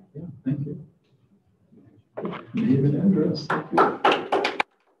 thank you. Yeah, thank you. Name and address. Thank you.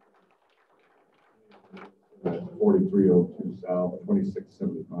 4302 South,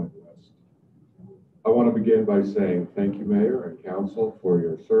 2675 West. I want to begin by saying thank you, Mayor and Council, for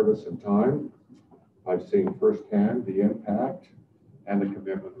your service and time. I've seen firsthand the impact and the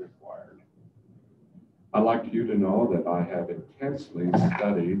commitment required. I'd like you to know that I have intensely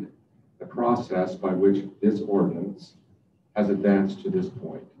studied the process by which this ordinance has advanced to this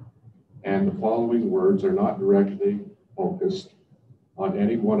point. And the following words are not directly focused on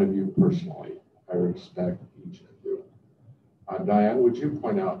any one of you personally. I respect each of you. Diane, would you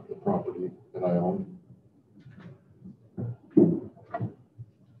point out the property that I own?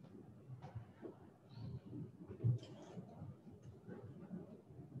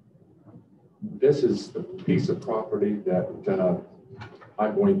 This is the piece of property that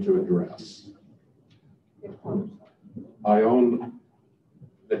I'm going to address. I own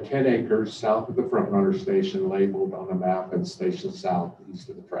the 10 acres south of the Front Runner Station, labeled on a map as Station South, east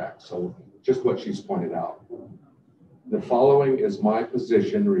of the track. So just what she's pointed out. The following is my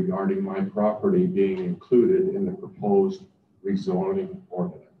position regarding my property being included in the proposed rezoning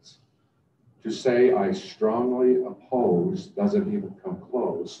ordinance. To say I strongly oppose doesn't even come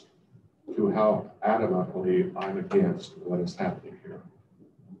close to how adamantly I'm against what is happening here.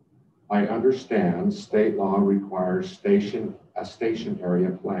 I understand state law requires a station area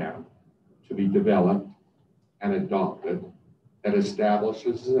plan to be developed and adopted that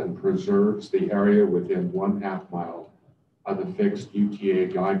establishes and preserves the area within 1/2 mile of the fixed UTA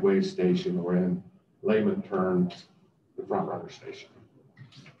guideway station, or in layman terms, the Front Runner Station.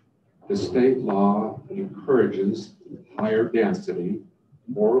 The state law encourages higher density,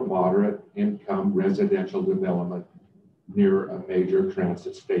 more moderate income residential development near a major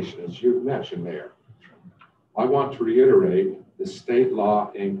transit station, as you've mentioned, Mayor. I want to reiterate, the state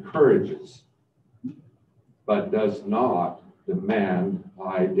law encourages, but does not demand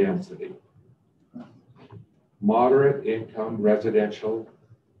high density. Moderate income residential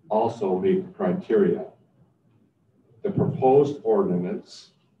also meet the criteria. The proposed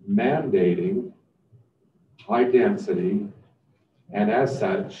ordinance mandating high density, and as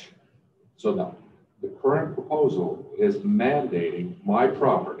such, so the current proposal is mandating my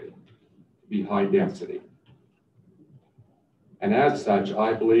property to be high density. And as such,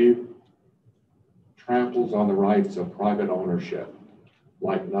 I believe tramples on the rights of private ownership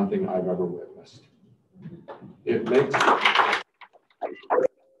like nothing I've ever witnessed. It makes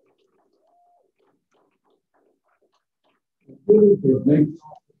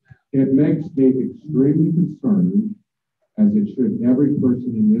me extremely concerned, as it should every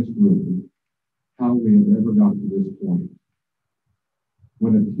person in this room, how we have ever got to this point.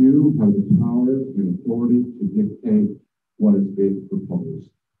 When a few have the power and authority to dictate what is being proposed,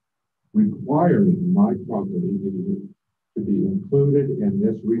 requiring my property to be included in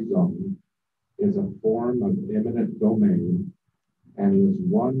this rezone is a form of eminent domain and is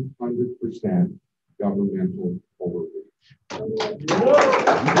 100% governmental overreach.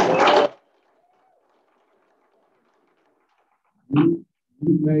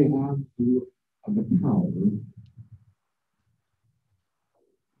 You may have the power,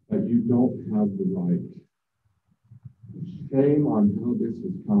 but you don't have the right. Shame on how this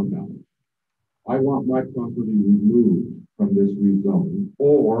has come out. I want my property removed from this rezone,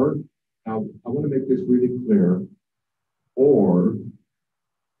 or, now I want to make this really clear, or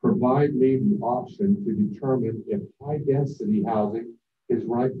provide me the option to determine if high density housing is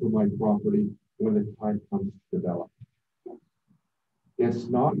right for my property when the time comes to develop. It's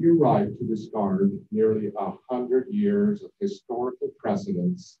not your right to discard nearly 100 years of historical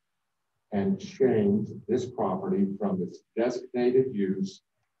precedents and change this property from its designated use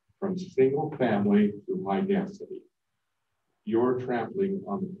from single family to high density. You're trampling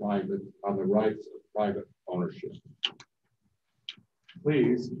on the rights of private ownership.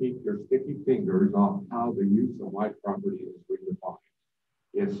 Please keep your sticky fingers off how the use of my property is redefined.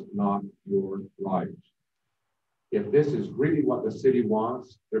 It's not your right. If this is really what the city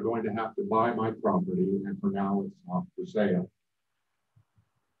wants, they're going to have to buy my property, and for now it's not for sale.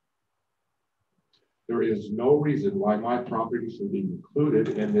 There is no reason why my property should be included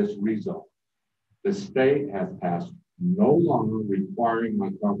in this rezone. The state has passed no longer requiring my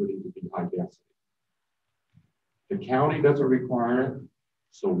property to be high density. The county doesn't require it,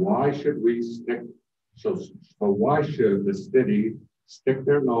 so why should we why should the city stick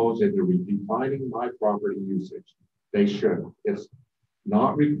their nose into redefining my property usage? They should. It's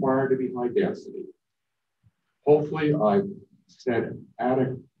not required to be high density. Hopefully what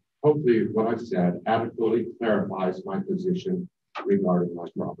I've said adequately clarifies my position regarding my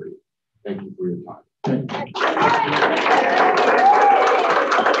property. Thank you for your time.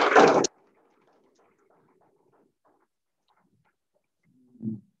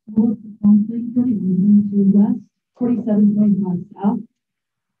 Melissa Conklin, 3122 West, 4725 South.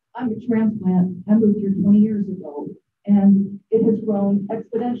 I'm a transplant. I moved here 20 years ago, and it has grown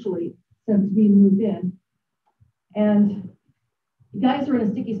exponentially since we moved in. And you guys are in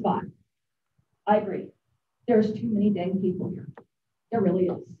a sticky spot. I agree. There's too many dang people here. There really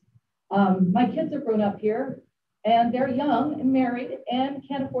is. My kids are grown up here, and they're young and married and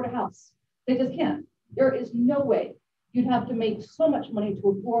can't afford a house. They just can't. There is no way. You'd have to make so much money to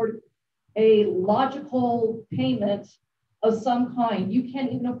afford a logical payment of some kind. You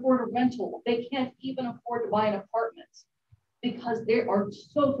can't even afford a rental. They can't even afford to buy an apartment because they are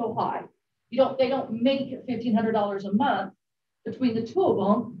so high. They don't make $1,500 a month between the two of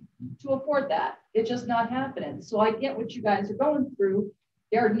them to afford that. It's just not happening. So I get what you guys are going through.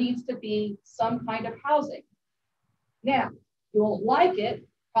 There needs to be some kind of housing. Now, you won't like it.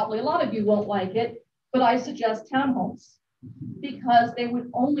 Probably a lot of you won't like it, but I suggest townhomes because they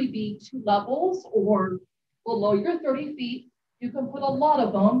would only be 2 levels or below your 30 feet. You can put a lot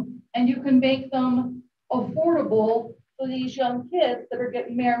of them and you can make them affordable for these young kids that are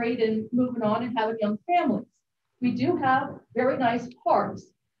getting married and moving on and having young families. We do have very nice parks.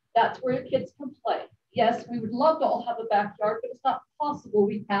 That's where your kids can play. Yes, we would love to all have a backyard, but it's not possible.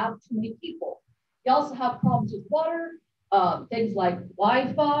 We have too many people. You also have problems with water, things like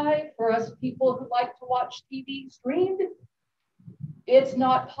Wi-Fi for us people who like to watch TV streamed. It's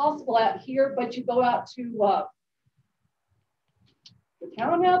not possible out here, but you go out to the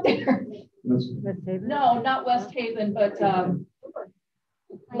town out there. West Haven? No, not West Haven, but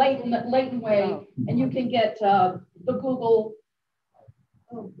Layton Way, and you can get the Google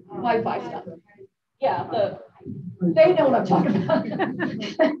Wi-Fi stuff. Yeah, they know what I'm talking about.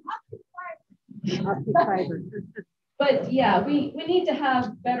 But yeah, we need to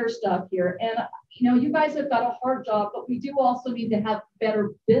have better stuff here. And, you know, you guys have got a hard job, but we do also need to have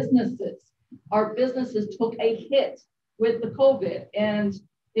better businesses. Our businesses took a hit with the COVID and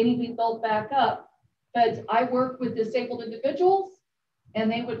they need to be built back up. But I work with disabled individuals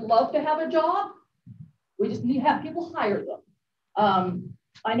and they would love to have a job. We just need to have people hire them.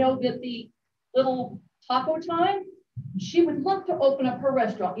 I know that the little Taco Time, she would love to open up her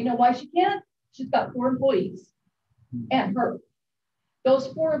restaurant. You know why she can't? She's got 4 employees and her. Those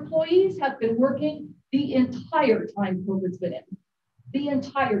 4 employees have been working the entire time COVID's been in, the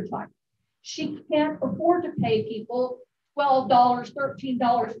entire time. She can't afford to pay people $12, $13,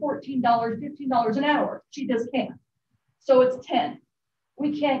 $14, $15 an hour. She just can't. So it's 10.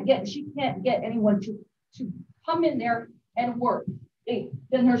 She can't get anyone to come in there and work. Then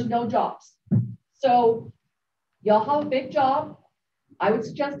there's no jobs. So y'all have a big job. I would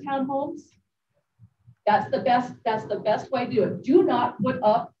suggest townhomes. That's the best way to do it. Do not put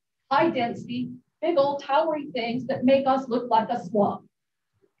up high density, big old towery things that make us look like a slum.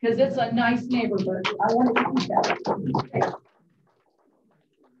 Because it's a nice neighborhood. I want to keep that.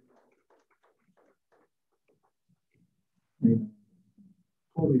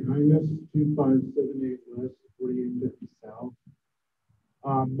 Colby Hymas, 2578 West, 4850 South.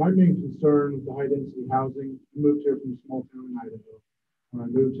 My main concern with the high density housing, I moved here from a small town in Idaho. When I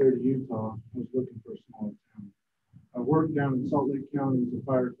moved here to Utah, I was looking for a smaller town. I worked down in Salt Lake County as a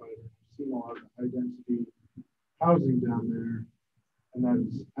firefighter. I've seen a lot of high density housing down there, and that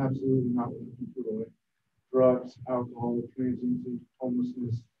is absolutely not what I'm looking for. Drugs, alcohol, transiency,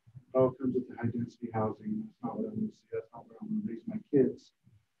 homelessness, it all comes with the high density housing. That's not what I want to see. That's not where I want to raise my kids.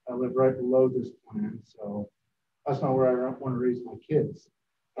 I live right below this plan, so that's not where I want to raise my kids.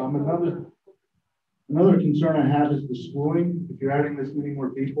 Another concern I have is the schooling. If you're adding this many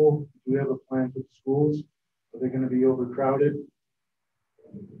more people, do we have a plan for the schools? Are they going to be overcrowded?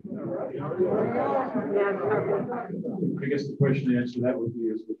 I guess the question to answer that would be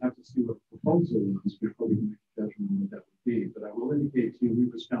is we'll have to see what the proposal is before we make a judgment on what that would be. But I will indicate to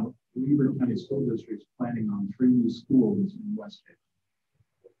you, Weber County School District is planning on 3 new schools in Westgate.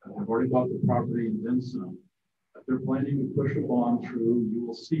 I've already bought the property and then some. If they're planning to push a bond through, you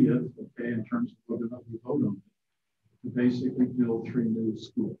will see it, okay, in terms of whether or not we vote on it, to basically build 3 new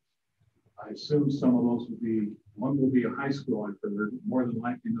schools. I assume some of those one will be a high school, I've heard, more than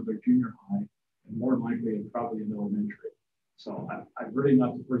likely another junior high, and more than likely probably an elementary. So I'm really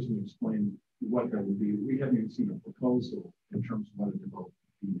not the person to explain what that would be. We haven't even seen a proposal in terms of what a development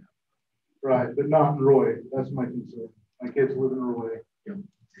would be. Right, but not in Roy. That's my concern. My kids live in Roy. Yeah.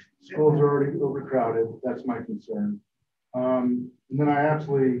 Schools are already overcrowded. That's my concern. And then I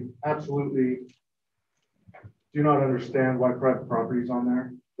absolutely do not understand why private property is on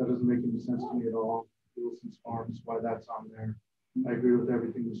there. That doesn't make any sense to me at all. Wilson's Farms, why that's on there. I agree with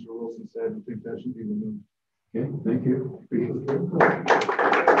everything Mr. Wilson said and think that should be removed. Okay, thank you.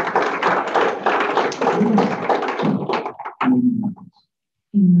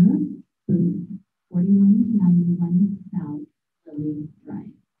 Tina Booth, 4191 South Lily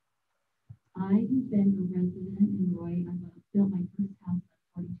Drive. I have been a resident in Roy. I built my first house at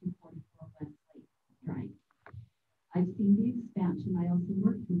 4244 West Lake Drive. I've seen the expansion. I also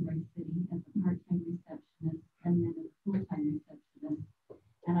worked in Roy City as a part-time receptionist and then a full-time receptionist.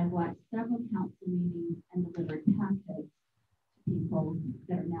 And I've watched several council meetings and delivered packets to people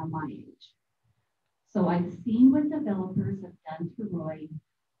that are now my age. So I've seen what developers have done to Roy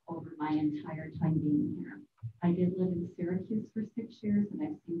over my entire time being here. I did live in Syracuse for 6 years, and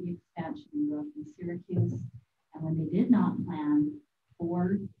I've seen the expansion in growth in Syracuse. And when they did not plan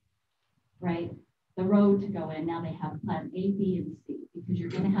for, the road to go in, now they have plan A, B, and C, because you're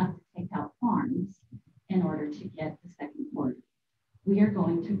going to have to take out farms in order to get the second quarter. We are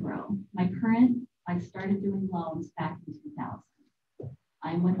going to grow. I started doing loans back in 2000.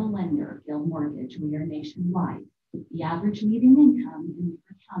 I'm with a lender, Gill Mortgage. We are nationwide. The average median income in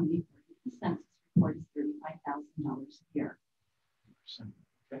Weber County, according to the census report, is $35,000 a year.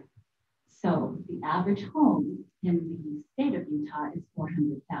 Okay. So the average home in the state of Utah is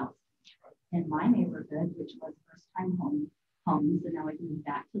 $400,000. In my neighborhood, which was first-time homes, and now I moved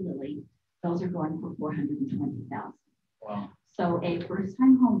back to Lily, those are going for $420,000. Wow. So a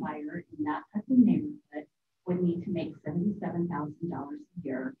first-time home buyer in that type of neighborhood would need to make $77,000 a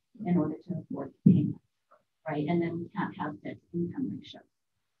year in order to afford the payment, right? And then we can't have debt to income ratio.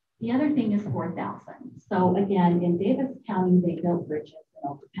 The other thing is 4,000. So again, in Davis County, they built bridges and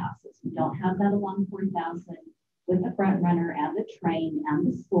overpasses. We don't have that along 4,000 with the front runner and the train and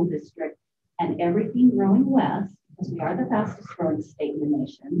the school district and everything growing west, because we are the fastest growing state in the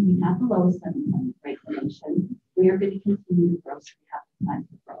nation. We have the lowest unemployment rate in the nation. We are going to continue to grow, so we have to plan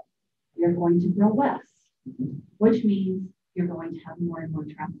to grow. We are going to grow west, which means you're going to have more and more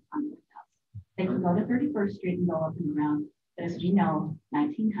traffic on the house. They can go to 31st Street and go up and around, but as we know,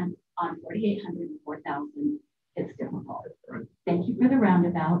 1900 on 4800 and 4000, it's difficult. Thank you for the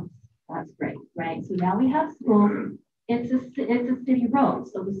roundabouts. That's great, right? So now we have schools. It's a city road,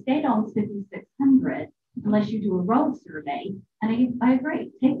 so the state owns 5600 unless you do a road survey. And I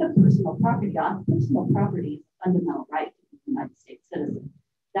agree. Take the personal property off. Personal property is a fundamental right to the United States citizen.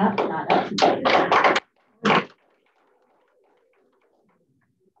 That's not up to me.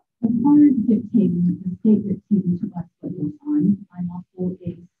 As far as dictating, the state dictating to us what goes on, I'm also a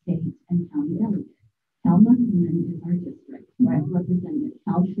state and county delegate. Cal Musselman is our district representative.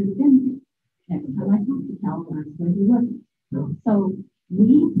 Cal should have been here. Next time I talked to Cal, last year he wasn't. So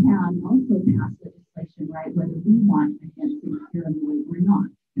we can also pass legislation, right, whether we want high density here in the way we're not,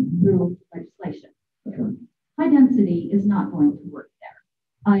 through legislation. High density is not going to work there.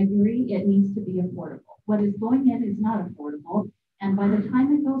 I agree, it needs to be affordable. What is going in is not affordable. And by the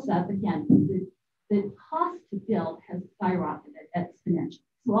time it goes up, again, the cost to build has skyrocketed exponentially.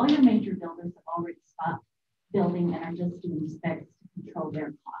 So all your major builders have already stopped building and are just doing specs to control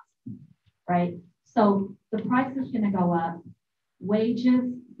their costs, right? So the price is going to go up.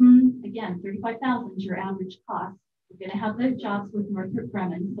 Wages, again, 35,000 is your average cost. We're going to have the jobs with Northrop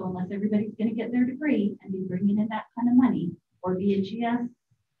Grumman. So unless everybody's going to get their degree and be bringing in that kind of money, or be a GS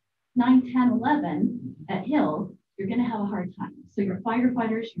 9, 10, 11 at Hill, you're going to have a hard time. So your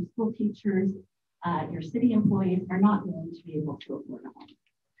firefighters, your school teachers, your city employees are not going to be able to afford a home,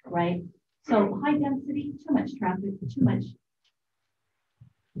 right? So high density, too much traffic, too much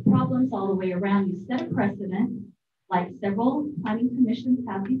problems all the way around. You set a precedent, like several planning commissions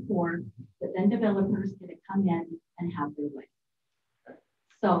have before, but then developers get to come in and have their way.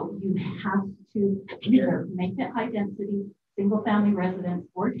 So you have to either make it high density, single family residence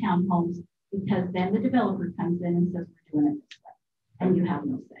or townhomes, because then the developer comes in and says, we're doing it this way. And you have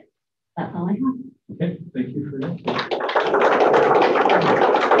no say. That's all I have. Okay, thank you for that.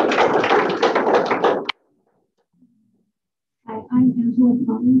 Hi, I'm Angela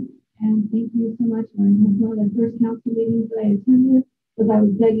Collins, and thank you so much. One of the first council meetings that I attended was I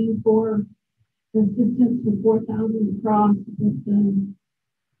was begging for the assistance for 4,000 across with the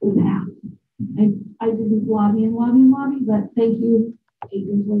path. I didn't lobby, but thank you 8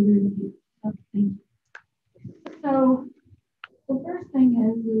 years later. Okay, thank you. So the first thing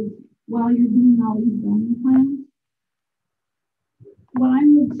is while you're doing all these zoning plans, when I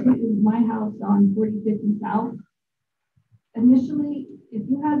moved to my house on 4050 South, initially, if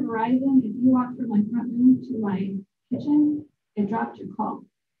you had Verizon, if you walked from my front room to my kitchen, it dropped your call.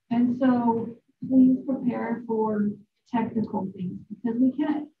 And so please prepare for technical things, because we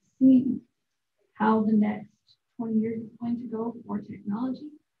can't see how the next 20 years is going to go for technology.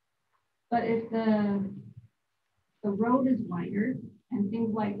 But if the road is wider and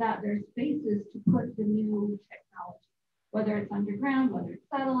things like that, there's spaces to put the new technology, whether it's underground, whether it's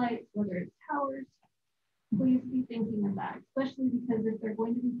satellites, whether it's towers. Please be thinking of that, especially because if they're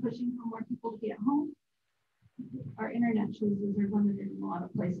going to be pushing for more people to be at home, our internet choices are limited in a lot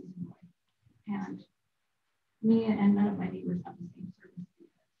of places in life. And me and none of my neighbors have the same service.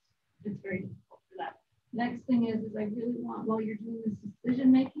 It's very difficult for that. Next thing is I really want, while you're doing this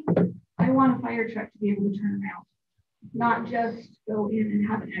decision making, I want a fire truck to be able to turn around, not just go in and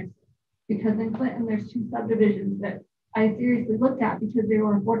have an exit. Because in Clinton, there's 2 subdivisions that I seriously looked at because they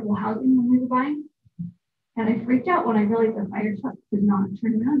were affordable housing when we were buying. And I freaked out when I realized the fire truck could not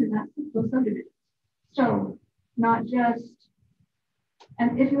turn around in those subdivisions. So not just,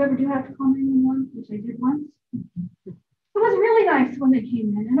 and if you ever do have to call 911, which I did once, it was really nice when they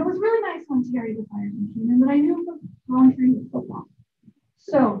came in. And it was really nice when Terry, the fireman, came in, but I knew from volunteering with football.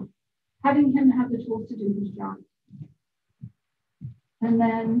 So having him have the tools to do his job. And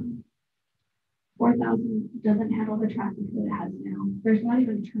then 4,000 doesn't handle the traffic that it has now. There's not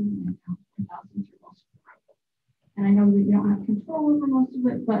even a turning lane now. 4,000 through most of the road. And I know that you don't have control over most of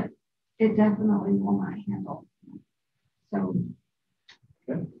it, but it definitely will not handle. So.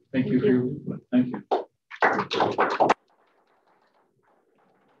 Okay. Thank you for your input. Thank you.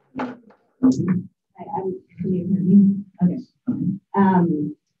 Hi, can you hear me? Okay.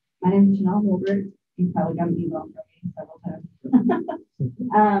 My name is Janelle Wilbert. You've probably got an email from me several times.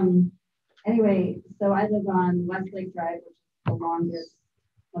 Anyway, so I live on Westlake Drive, which is the longest,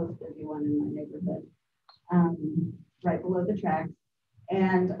 most busy one in my neighborhood, right below the tracks.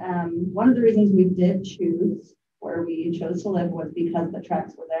 And one of the reasons we did choose where we chose to live was because the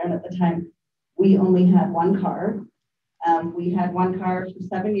tracks were there. And at the time, we only had one car. We had one car for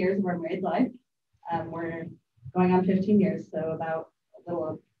 7 years of our married life. We're going on 15 years, so about a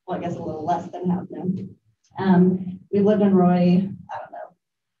little, well, I guess a little less than half now. We've lived in Roy, I don't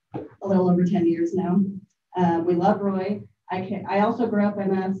know, a little over 10 years now. We love Roy. I also grew up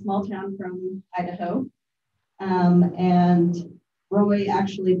in a small town from Idaho. And Roy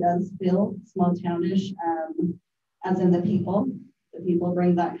actually does feel small townish, as in the people. The people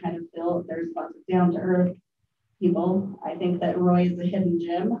bring that kind of feel. There's lots of down to earth people. I think that Roy is a hidden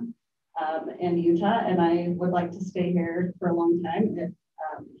gem in Utah, and I would like to stay here for a long time if,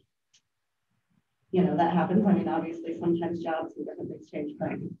 you know, that happens. I mean, obviously sometimes jobs and different things change, but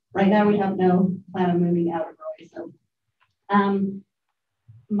right now we have no plan of moving out of Roy. So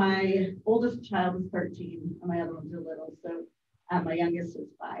my oldest child is 13, and my other ones are little, so my youngest is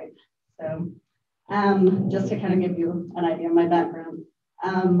 5. So just to kind of give you an idea of my background,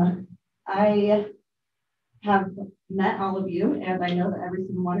 I have met all of you, and I know that every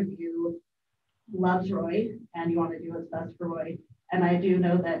single one of you loves Roy, and you want to do what's best for Roy. And I do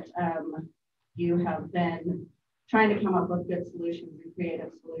know that you have been trying to come up with good solutions and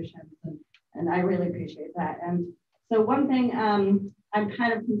creative solutions, and I really appreciate that. And so one thing I'm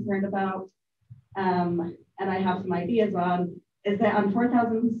kind of concerned about, and I have some ideas on, is that on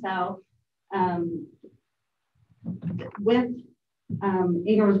 4000 South, with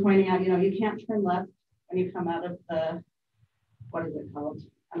Igor was pointing out, you know, you can't turn left when you come out of the, what is it called?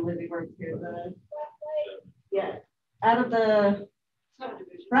 I'm losing words here. Out of the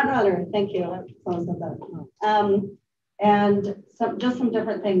front runner. Thank you. Someone said that. And just some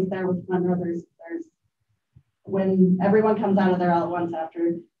different things there with front runners. There's when everyone comes out of there all at once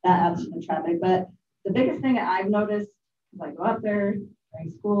after, that adds to the traffic. But the biggest thing I've noticed is I go up there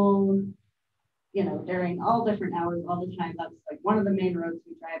during school, you know, during all different hours, all the time. That's like one of the main roads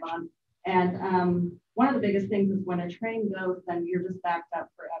we drive on. And one of the biggest things is when a train goes, then you're just backed up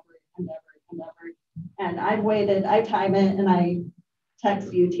forever and ever and ever. And I've waited, I time it, and I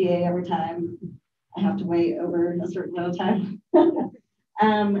text UTA every time I have to wait over a certain amount of time.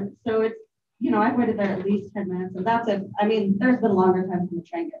 So it's, you know, I've waited there at least 10 minutes, and that's it. I mean, there's been longer times when the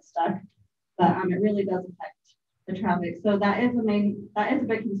train gets stuck, but it really does affect the traffic. So that is a big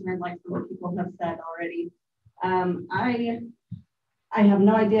concern, like some people have said already. I have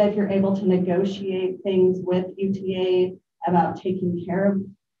no idea if you're able to negotiate things with UTA about taking care of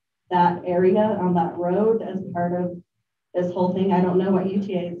that area on that road as part of this whole thing. I don't know what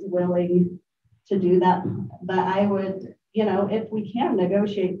UTA is willing to do that, but I would, you know, if we can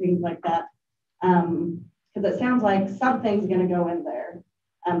negotiate things like that, because it sounds like something's going to go in there.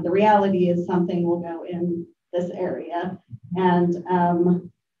 The reality is something will go in this area. And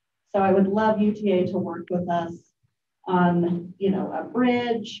so I would love UTA to work with us on, you know, a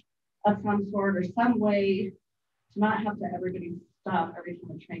bridge of some sort or some way to not have to everybody stop every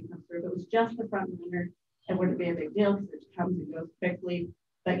time the train comes through. If it was just the front runner, it wouldn't be a big deal because it comes and goes quickly.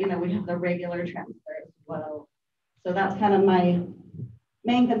 But, you know, we have the regular transfer as well. So that's kind of my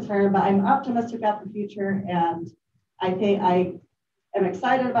main concern, but I'm optimistic about the future. And I think I am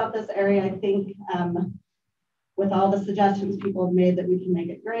excited about this area. I think with all the suggestions people have made that we can make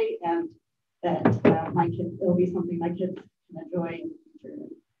it great, and that my kids, it'll be something my kids can enjoy in the future.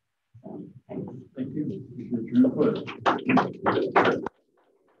 So, thanks. Thank you. Appreciate your input.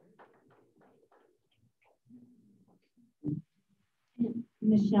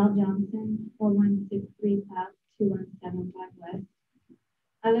 Michelle Johnson, 4163 South, 2175 West.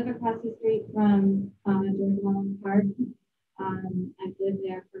 I live across the street from George Mellon Park. I've lived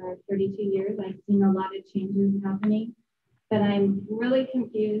there for 32 years. I've seen a lot of changes happening, but I'm really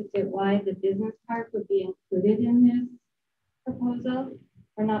confused at why the business park would be included in this proposal.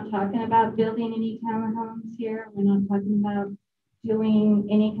 We're not talking about building any townhomes here. We're not talking about doing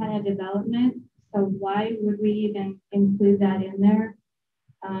any kind of development. So why would we even include that in there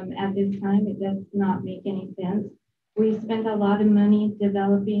at this time? It does not make any sense. We spent a lot of money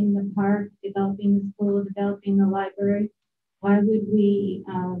developing the park, developing the school, developing the library. Why would we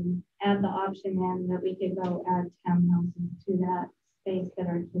add the option then that we could go add townhouses to that space that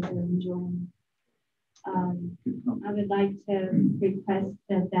our kids are enjoying? I would like to request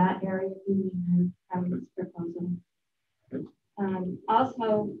that that area be removed from this proposal.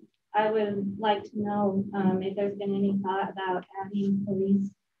 Also, I would like to know if there's been any thought about adding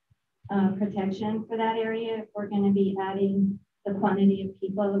police protection for that area, if we're going to be adding the quantity of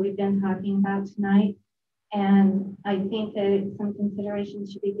people that we've been talking about tonight. And I think that some consideration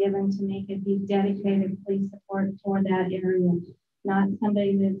should be given to make it be dedicated police support for that area, not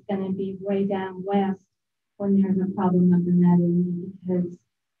somebody that's going to be way down west when there's a problem up in that area, because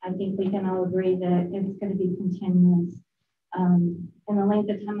I think we can all agree that it's going to be continuous. In the length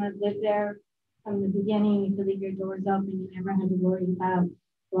of time I've lived there, from the beginning, you could leave your doors open, you never had to worry about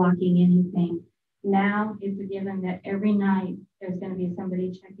blocking anything. Now it's a given that every night there's going to be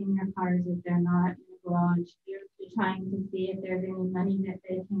somebody checking your cars if they're not in the garage. You're trying to see if there's any money that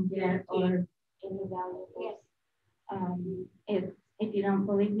they can get or any valuables. If you don't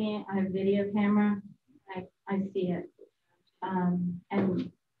believe me, I have a video camera. I see it.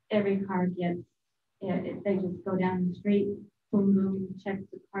 And every car gets it. They just go down the street, boom, boom, check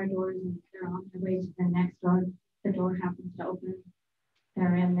the car doors, and they're on their way to the next door. The door happens to open.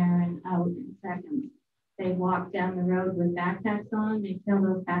 They're in there and out in seconds. They walk down the road with backpacks on. They fill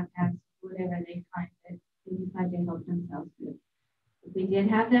those backpacks, whatever they find that they decide to help themselves with. If we did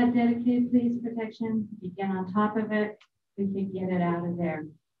have that dedicated police protection, we get on top of it, we could get it out of there.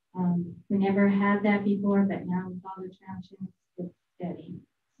 We never had that before, but now with all the transactions, it's steady.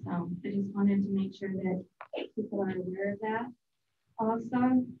 So I just wanted to make sure that people are aware of that.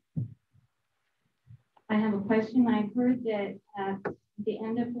 Also, I have a question. I heard that at the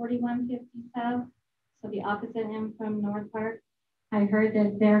end of 4150 South, so the opposite end from North Park, I heard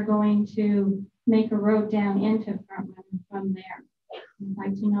that they're going to make a road down into Front Runner from there. I'd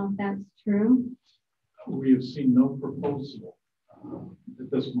like to know if that's true. We have seen no proposal at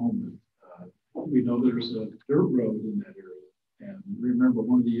this moment. We know there's a dirt road in that area. And remember,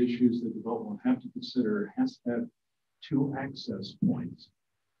 one of the issues the development will have to consider has to have 2 access points.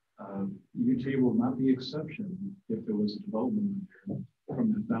 UTA will not be exception if there was a development there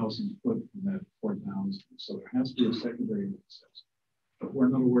from that 1,000 foot from that 4,000. So there has to be a secondary access. But we're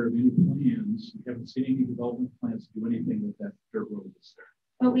not aware of any plans. We haven't seen any development plans to do anything with that dirt road that's there.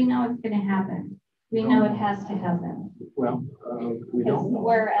 But we know it's going to happen. We know it has to happen. Well, we don't know.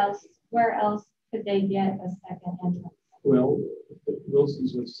 Where else could they get a second entrance? Well,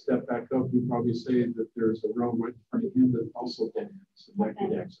 Wilson's would step back up. You probably say that there's a road right in front of him that also dead ends, and that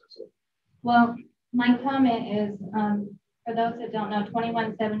could access it. Well, my comment is, for those that don't know,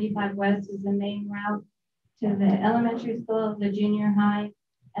 2175 West is the main route to the elementary school, the junior high,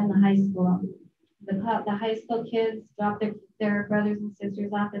 and the high school. The high school kids drop their brothers and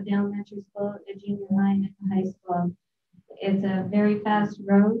sisters off at the elementary school, the junior high, and the high school. It's a very fast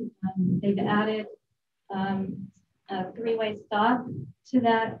road. They've added a 3-way stop to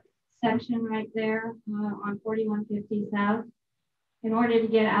that section right there on 4150 South. In order to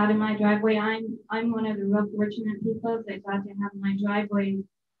get out of my driveway, I'm one of the real fortunate people that got to have my driveway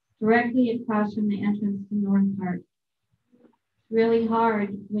directly across from the entrance to North Park. Really hard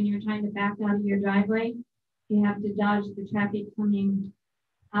when you're trying to back out of your driveway. You have to dodge the traffic coming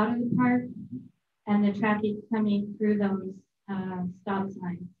out of the park and the traffic coming through those stop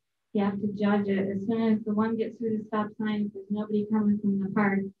signs. You have to judge it. As soon as the one gets through the stop sign, if there's nobody coming from the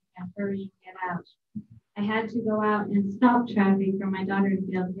park, you can hurry and get out. I had to go out and stop traffic for my daughter to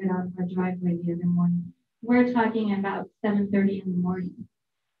be able to get out of our driveway the other morning. We're talking about 7:30 in the morning.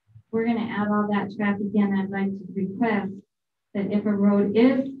 We're going to add all that traffic in. I'd like to request that if a road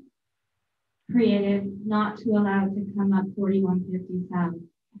is created, not to allow it to come up 4150 South.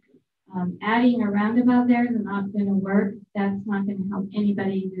 Adding a roundabout there is not going to work. That's not going to help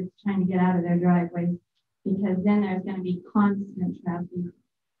anybody that's trying to get out of their driveway, because then there's going to be constant traffic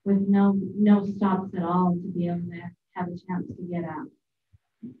with no stops at all to be able to have a chance to get out.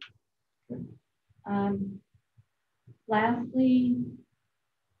 Lastly,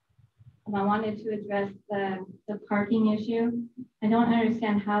 I wanted to address the parking issue. I don't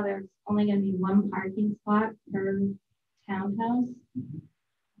understand how there's only going to be 1 parking spot per townhouse.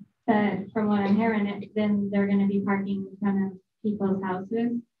 But from what I'm hearing, then they're going to be parking in front of people's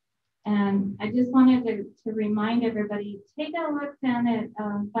houses. And I just wanted to remind everybody, take a look down at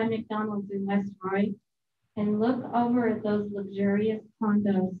by McDonald's in West Roy and look over at those luxurious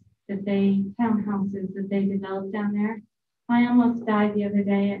condos townhouses that they developed down there. I almost died the other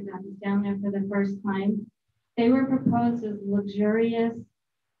day and I was down there for the first time. They were proposed as luxurious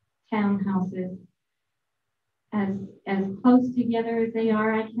townhouses. As close together as they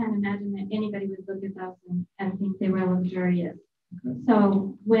are, I can't imagine that anybody would look at those and think they were luxurious. Okay.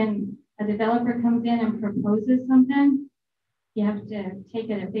 So when a developer comes in and proposes something, you have to take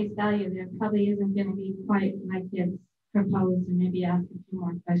it at face value that it probably isn't going to be quite like it's proposed, and maybe ask a few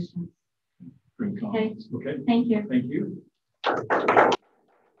more questions. Great comments. Okay. Thank you. Thank you.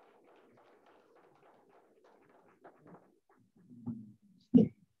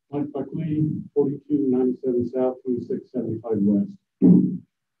 Mike Buckley, 4297 South, 2675 West.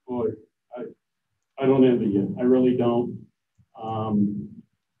 Boy, I don't envy you. I really don't.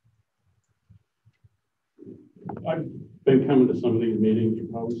 I've been coming to some of these meetings.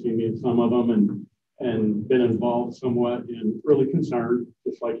 You've probably seen me at some of them and been involved somewhat and really concerned,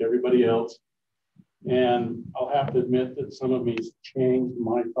 just like everybody else. And I'll have to admit that some of me's changed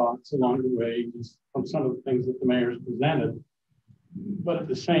my thoughts along the way, just from some of the things that the mayor's presented. But at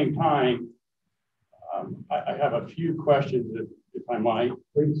the same time, I have a few questions, if I might.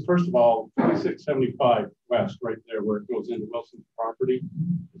 First of all, 2675 West, right there where it goes into Wilson's property,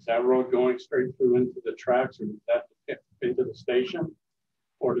 is that road going straight through into the tracks, or does that get into the station?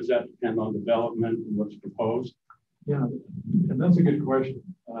 Or does that depend on development and what's proposed? Yeah, and that's a good question.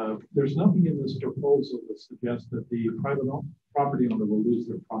 There's nothing in this proposal that suggests that the private property owner will lose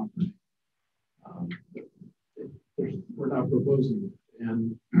their property. We're not proposing it.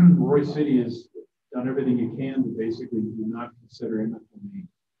 And Roy City has done everything you can to basically do not consider eminent domain.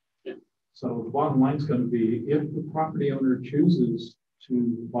 Yeah. So the bottom line is going to be, if the property owner chooses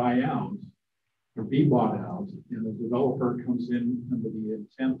to buy out or be bought out, and the developer comes in under the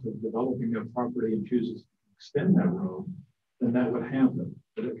intent of developing a property and chooses to extend that road, then that would happen.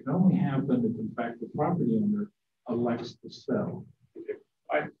 But it can only happen if, in fact, the property owner elects to sell. Okay.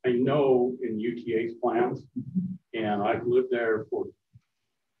 I know in UTA's plans, and I've lived there for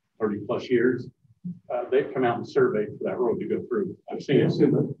 30 plus years, they've come out and surveyed for that road to go through. I've seen it.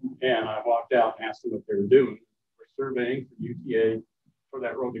 And I walked out and asked them what they were doing. We're surveying for UTA for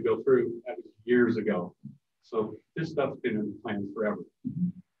that road to go through. That was years ago. So this stuff's been in the plans forever,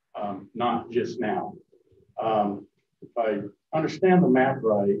 not just now. If I understand the map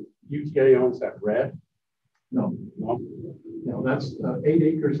right, UTA owns that red? No. No, that's 8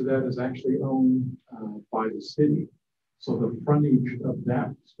 acres of that is actually owned by the city. So the frontage of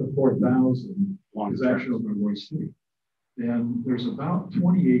that, the 4,000 is actually owned by Roy City. Then there's about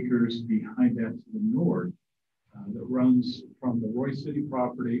 20 acres behind that to the north that runs from the Roy City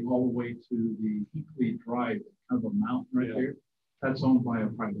property all the way to the Hinkley Drive, kind of a mountain right there. That's owned by a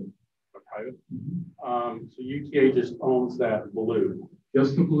private. So UTA just owns that blue.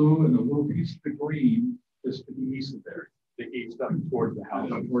 Just the blue, and the little piece of the green is to the east of there. The east up towards the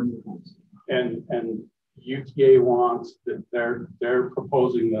house. Up towards the house. And UTA wants that they're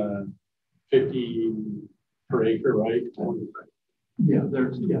proposing the 50 per acre, right? Yeah,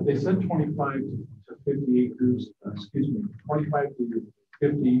 they said 25 to 50 acres, 25 to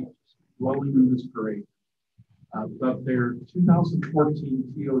 50 dwelling units per acre. But their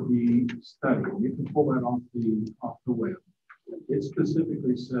 2014 TOD study, you can pull that off the web. It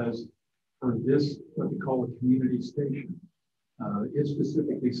specifically says for this, what we call a community station, it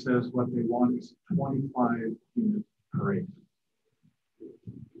specifically says what they want is 25 units per acre.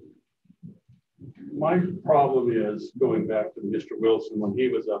 My problem is, going back to Mr. Wilson, when he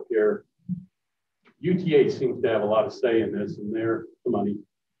was up here, UTA seems to have a lot of say in this, and they're the money,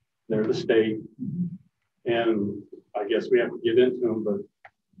 they're the state. And I guess we have to give in to them, but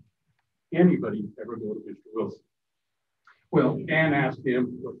anybody ever go to Mr. Wilson? Well, and ask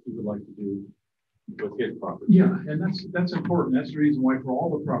him what he would like to do with his property. Yeah, and that's important. That's the reason why for all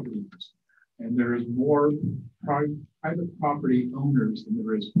the property owners, and there is more private property owners than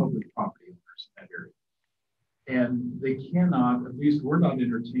there is public property owners in that area. And they cannot, at least we're not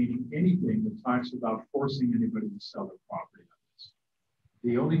entertaining anything that talks about forcing anybody to sell their property.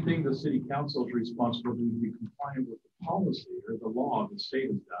 The only thing the city council is responsible to do to be compliant with the policy or the law the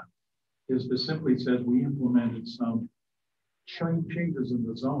state has done is to simply says we implemented some changes in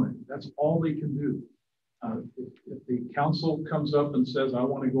the zoning. That's all they can do. If the council comes up and says, I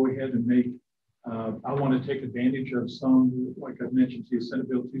want to go ahead and make, I want to take advantage of some, like I mentioned to you, Senate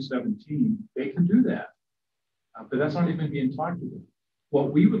Bill 217, they can do that. But that's not even being talked about.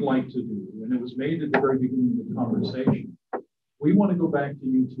 What we would like to do, and it was made at the very beginning of the conversation, we want to go back to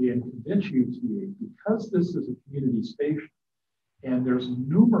UTA and convince UTA, because this is a community station and there's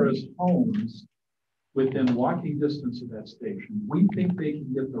numerous homes within walking distance of that station, we think they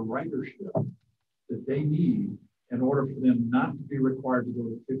can get the ridership that they need in order for them not to be required to go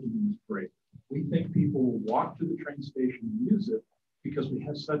to 50 minutes break. We think people will walk to the train station and use it because we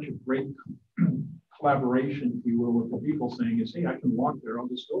have such a great collaboration, if you will, with the people saying is, hey, I can walk there, I'll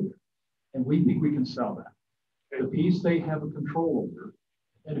just go there. And we think we can sell that. The piece they have a control over,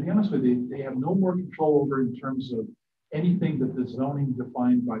 and to be honest with you, they have no more control over in terms of anything that the zoning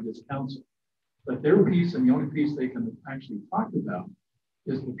defined by this council. But their piece, and the only piece they can actually talk about,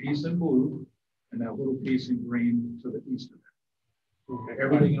 is the piece in blue and that little piece in green to the east of it. Okay.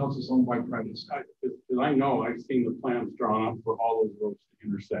 Everything else is owned by private side. Because I know I've seen the plans drawn up for all those roads to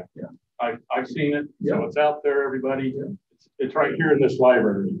intersect. Yeah. I've seen it, so it's out there, everybody. Yeah. It's right here in this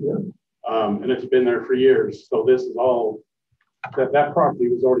library. Yeah. And it's been there for years. So this is all, that property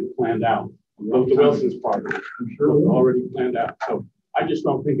was already planned out. The Wilson's property, I'm sure, was already planned out. So I just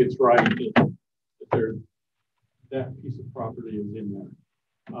don't think it's right that that piece of property is in there.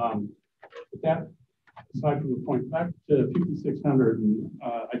 But aside from the point, back to 5,600, and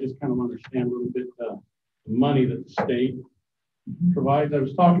I just kind of understand a little bit the money that the state provides. I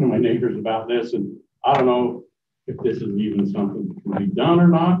was talking to my neighbors about this, and I don't know if this is even something that can be done or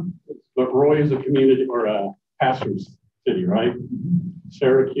not, but Roy is a community or a pastor's city, right?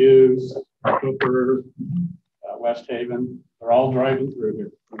 Syracuse, Cooper, West Haven, they're all driving through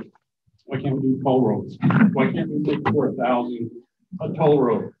here. Why can't we do toll roads? Why can't we make 4,000 a toll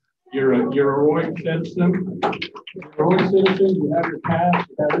road? You're a Roy citizen. You're a Roy citizen. You have your pass.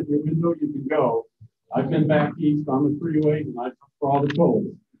 You have your window. You can go. I've been back east on the freeway, and I took for all the tolls.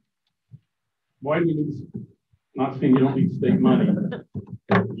 Why do we need? Not saying you don't need state money.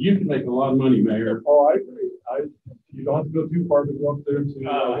 You can make a lot of money, Mayor. Oh, I agree. You don't have to go too far to go up there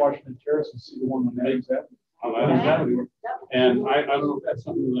to Washington Terrace and see the one on that exactly. And I don't know if that's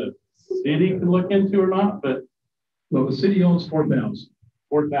something the city can look into or not, but. Well, the city owns 4,000.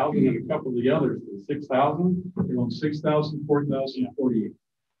 4,000 and a couple of the others, 6,000? They own 6,000, 4,000, and 48.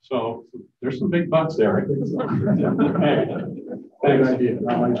 So there's some big bucks there. I think so. Thanks. Idea.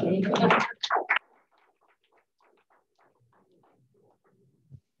 I like that.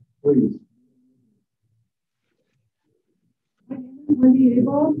 Please. Wendy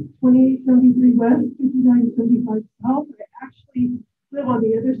Abel, 2873 West, 5975 South. I actually live on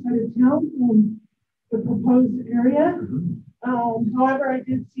the other side of town from the proposed area. However, I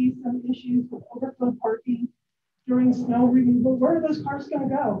did see some issues with overflow parking during snow removal. Where are those cars going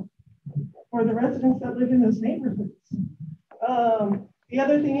to go? For the residents that live in those neighborhoods. The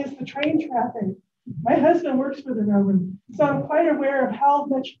other thing is the train traffic. My husband works for the railroad, so I'm quite aware of how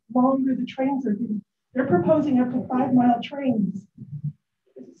much longer the trains are getting. They're proposing up to 5-mile trains.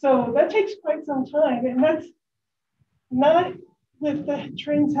 So that takes quite some time, and that's not with the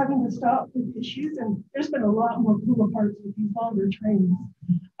trains having to stop with issues, and there's been a lot more pull aparts with these longer trains.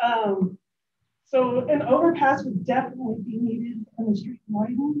 So an overpass would definitely be needed and the street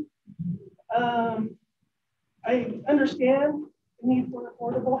widened. I understand the need for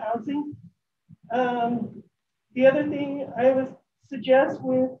affordable housing. The other thing I would suggest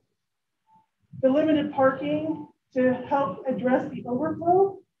with the limited parking to help address the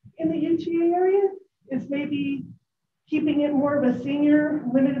overflow in the UTA area is maybe keeping it more of a senior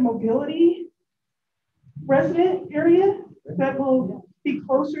limited mobility resident area that will be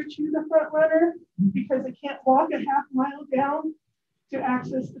closer to the front runner because they can't walk a half mile down to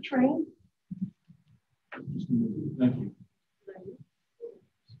access the train. Thank you.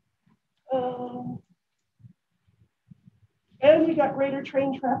 And we got greater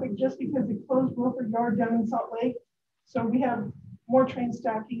train traffic just because it closed Wilford Yard down in Salt Lake. So we have more trains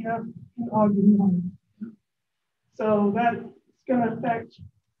stacking up in Ogden Yard. So that's going to affect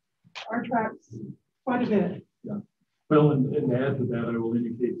our tracks quite a bit. Yeah. Well, and to add to that, I will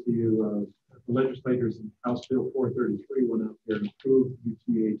indicate to you, the legislators in House Bill 433 went out there and approved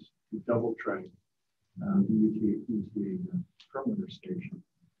UTH to double track the UTA front-runner station.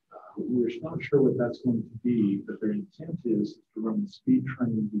 We're not sure what that's going to be, but their intent is to run the speed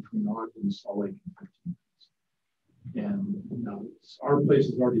train between Ogden and Salt Lake in 15 minutes. And you know, our place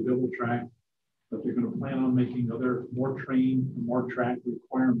is already double track, but they're going to plan on making more track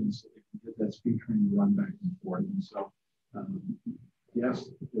requirements so they can get that speed train to run back and forth. And so, yes,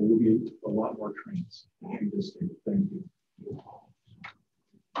 there will be a lot more trains. She just stated. Thank you.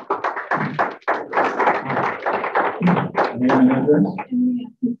 Name and address.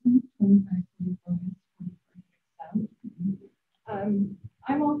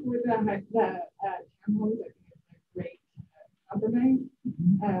 I'm all for the townhomes. I think it's a great compromise.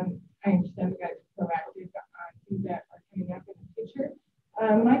 I understand the guys are proactive on things that are coming up in the future.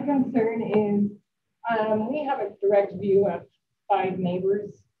 My concern is we have a direct view of 5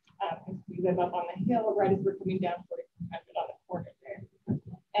 neighbors. We live up on the hill right as we're coming down 4500 on the corner there.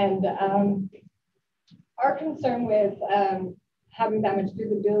 And our concern with having that much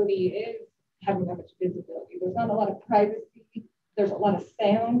visibility is having that much visibility. There's not a lot of privacy. There's a lot of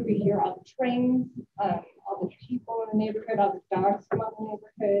sound. We hear all the trains, all the people in the neighborhood, all the dogs come out in the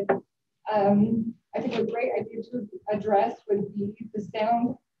neighborhood. I think a great idea to address would be the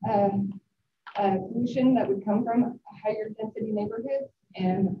sound pollution that would come from a higher density neighborhood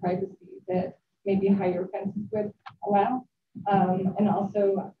and the privacy that maybe higher fences would allow. And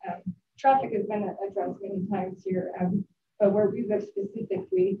also traffic has been addressed many times here, but where we live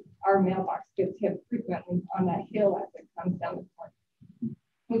specifically, our mailbox gets hit frequently on that hill as it comes down the corner.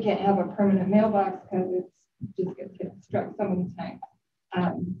 We can't have a permanent mailbox because it just gets struck so many times.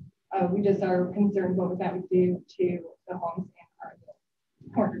 We just are concerned what that would do to the homes in our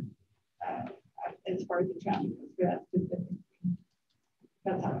corner as far as the traffic goes.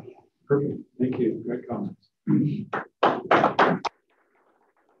 That's how I feel. Perfect. Thank you. Great comments.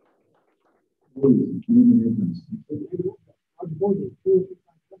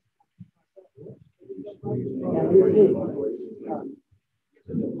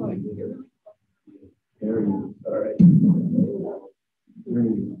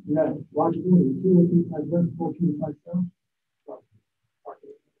 Yeah, Roger Gordon, 205 West, 425 South.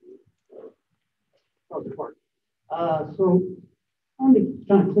 So I'm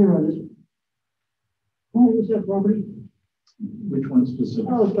kind of clear on this. What was that property? Which one specific?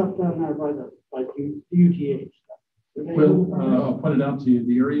 Oh, stuff down there by the UTA stuff. Well, I'll point it out to you.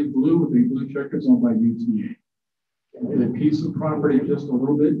 The area blue with the blue checkers owned by UTA. The piece of property just a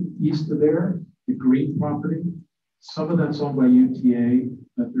little bit east of there, the green property, some of that's owned by UTA,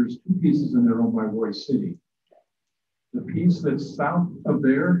 but there's two pieces in there owned by Royce City. The piece that's south of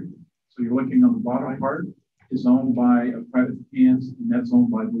there, so you're looking on the bottom part, is owned by a private hands, and that's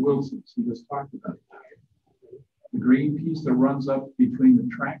owned by the Wilsons. We just talked about it. The green piece that runs up between the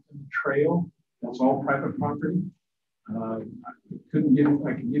track and the trail, that's all private property. I can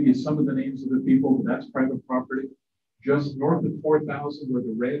give you some of the names of the people, but that's private property. Just north of 4,000 where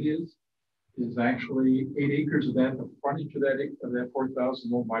the red is actually 8 acres of that. The frontage of that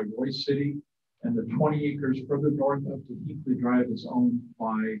 4,000 owned by Royce City, and the 20 acres further north up to Hinkley Drive is owned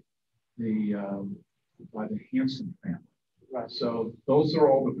by the Hanson family. Right. So those are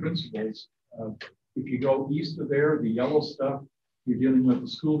all the principles. If you go east of there, the yellow stuff, you're dealing with the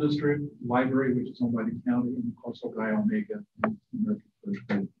school district, library, which is owned by the county, and also Guy Omega and American First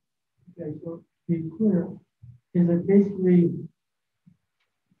Bank. Okay, so to be clear, is it basically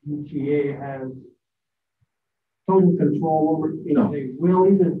UGA has total control over it? No. They will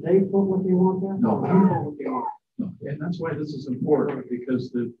either they put what they want there? No. Or you put what they want? No. And that's why this is important,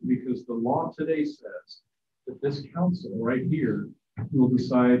 because the law today says that this council right here will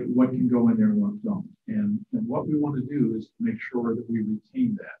decide what can go in there and what don't. And what we want to do is to make sure that we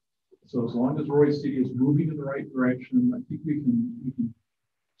retain that. So as long as Royce City is moving in the right direction, I think we can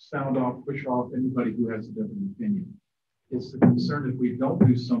push off anybody who has a different opinion. It's the concern if we don't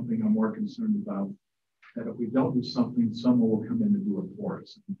do something, I'm more concerned about that if we don't do something, someone will come in and do it for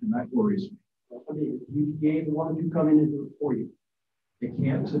us. And that worries me. I mean, UGA the one to come in and do it for you. They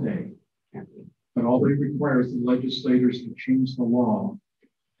can't today. But all they require is the legislators to change the law,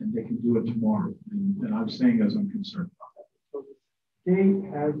 and they can do it tomorrow. And I'm saying as I'm concerned about it. So the state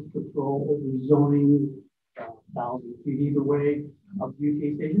has control over zoning 1,000 feet either way of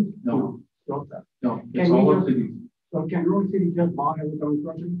UGA stations? No. No, It's all up to the. So can Royce City just buy it with own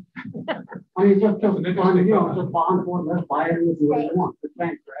property? I mean, just bond, just bond for it, let's buy it and do what they want. The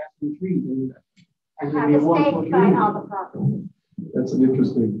plant grass and trees and Have the state buy all the property. That's an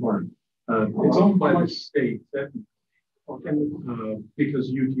interesting part. It's owned by the state, because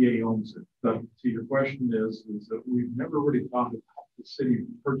UTA owns it. But to your question is that we've never really thought of the city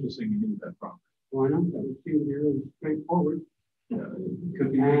purchasing any of that property. Why not? That would seem really straightforward.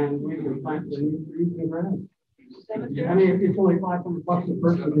 Could be. And we can plant the new trees and grass. I mean, if it's only $500 a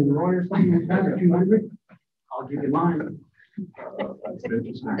person in Roy or something like that, or 200, I'll give you mine. That's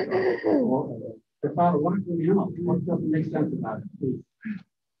interesting. If I were one, what doesn't make sense about it, please?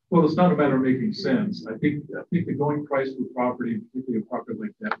 Well, it's not a matter of making sense. I think the going price for property, particularly a property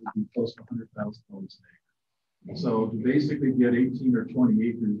like that, would be close to $100,000 an acre. So to basically get 18 or 20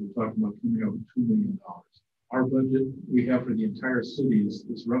 acres, we're talking about coming out with $2 million. Our budget we have for the entire city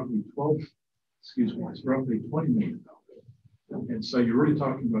is roughly it's roughly $20 million. And so you're really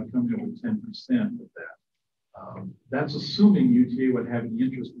talking about coming up with 10% of that. That's assuming UTA would have the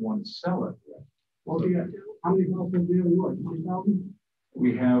interest to want to sell it. Well, how many households do you have? 20,000?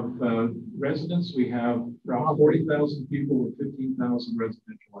 We have residents. We have around 40,000 people with 15,000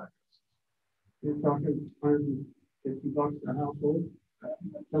 residential addresses. You're talking $150 a household.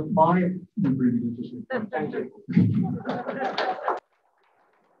 Just buy it. Really interesting. Thank you.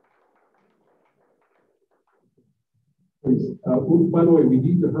 Please. By the way, we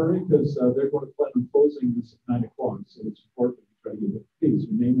need to hurry because they're going to plan on closing this at 9 o'clock. So it's important that we try to get it. Please,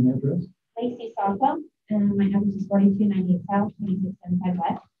 your name and address. Lacey Salva, and my address is 4298 South, 2675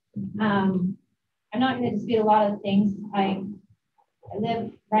 West. I'm not going to dispute a lot of the things. I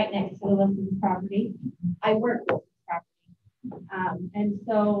live right next to the Wilson's property. I work Wilson's property. And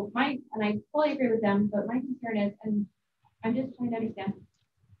so I fully agree with them, but my concern is, and I'm just trying to understand,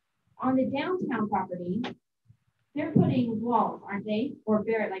 on the downtown property, they're putting walls, aren't they? Or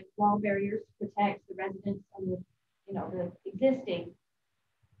like wall barriers to protect the residents and the existing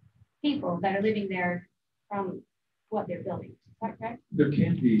people that are living there from what they're building. Is that correct? There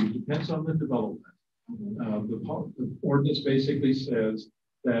can be. It depends on the development. The ordinance basically says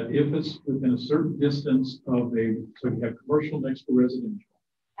that if it's within a certain distance of so you have commercial next to residential,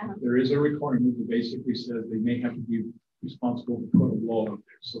 there is a requirement that basically says they may have to be responsible to put a wall up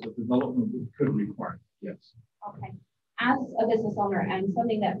there. So the development could require it, yes. Okay. As a business owner, and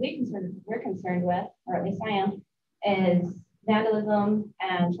something that we're concerned with, or at least I am, is vandalism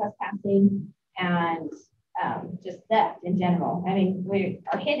and trespassing and just theft in general. I mean, we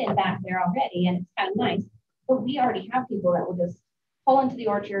are hidden back there already, and it's kind of nice, but we already have people that will just pull into the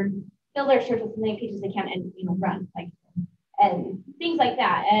orchard, fill their shirts with as many peaches as they can, and run, and things like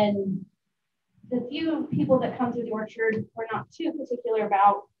that. And the few people that come through the orchard, we're not too particular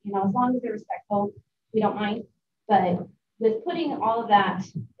about, as long as they're respectful, we don't mind. But with putting all of that,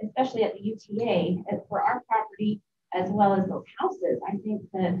 especially at the UTA, for our property, as well as those houses, I think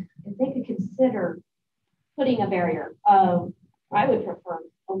that if they could consider putting a barrier of, I would prefer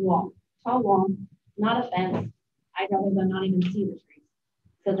a wall, tall wall, not a fence. I'd rather than not even see the trees,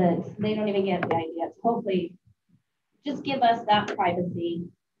 so that they don't even get the idea. So hopefully, just give us that privacy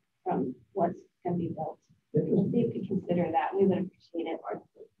from what's going to be built. If they could consider that, we would appreciate it.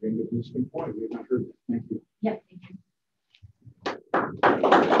 Very good listening point. We've not heard that. Thank you. Yep. Thank you.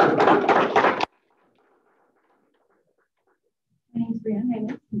 My name's Brianna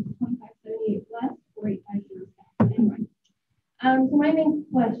Raymond, 2578 West, 4850 Anyway. So my main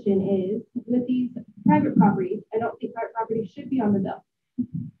question is, with these private properties, I don't think private properties should be on the bill,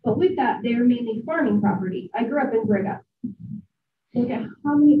 but with that, they're mainly farming property. I grew up in Briga. Look at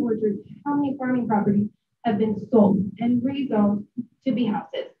how many orchards, how many farming properties have been sold and rezoned to be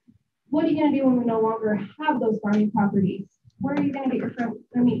houses. What are you going to do when we no longer have those farming properties? Where are you going to get your fresh?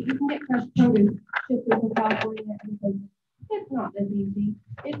 I mean, you can get fresh produce shipped from California and places. It's not as easy.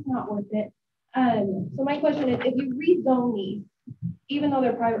 It's not worth it. So my question is, if you rezone these, even though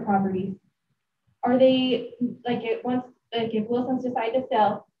they're private properties, are they if Wilson's decide to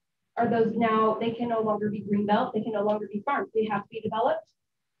sell, are those now, they can no longer be greenbelt, they can no longer be farmed, they have to be developed?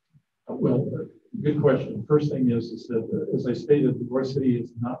 Well, good question. First thing is that, as I stated, the Royse City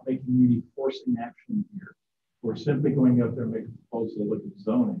is not making any forcing action here. We're simply going out there and making a proposal to look at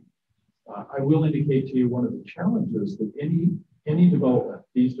zoning. I will indicate to you one of the challenges that any development,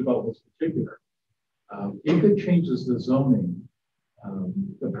 these developments in particular, if it changes the zoning,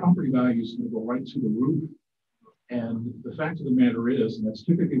 the property value is going to go right to the roof. And the fact of the matter is, and that's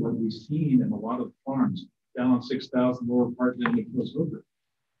typically what we've seen in a lot of farms down on 6,000 Lower Park and Lake Hills River.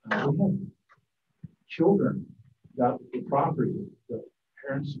 We have children got the property, the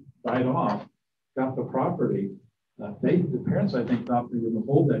parents died off, got the property. The parents, I think, thought they were going to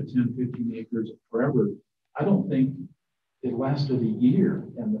hold that 10, 15 acres forever. I don't think it lasted a year.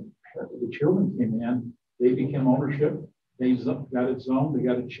 And the children came in, they became ownership, they got it zoned, they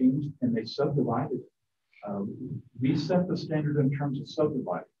got it changed, and they subdivided it. We set the standard in terms of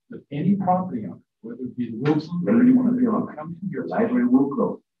subdividing, that any property owner, whether it be the Wilson or anyone of them, come in here. Library will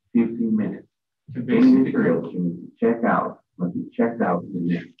close 15 minutes. Any materials you need to check out must be checked out in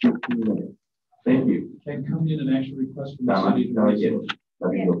the next 15 minutes. Thank you. Can come in and actually request from the city to rezone.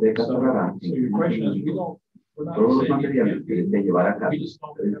 So your question is, we're not saying you can't do it. We just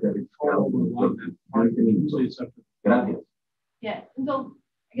don't have control over a lot of that part. Gracias. Yeah, and so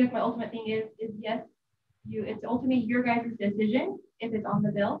I guess my ultimate thing is yes, it's ultimately your guys' decision if it's on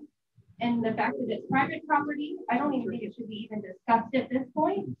the bill. And the fact that it's private property, I don't even think it should be even discussed at this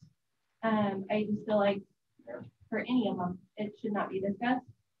point. I just feel like for any of them, it should not be discussed.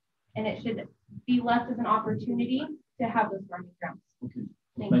 And it should be left as an opportunity to have those farming grounds. Okay.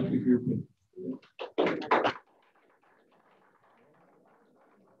 Thank you for your opinion.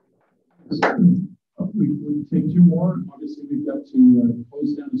 We take two more. Obviously, we've got to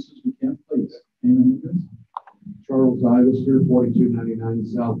close down as soon as we can. Please, name and address. Charles Ivester, 4299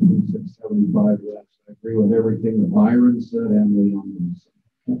 South, 2675 West. I agree with everything that Byron said and Leon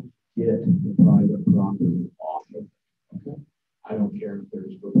said. Get the private property off of it. Okay. I don't care if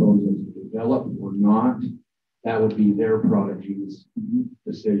there's proposals to develop or not. That would be their prodigy's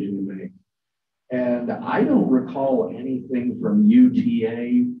decision to make. And I don't recall anything from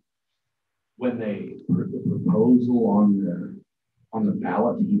UTA when they put the proposal on the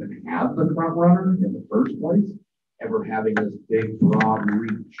ballot to even have the front runner in the first place, ever having this big, broad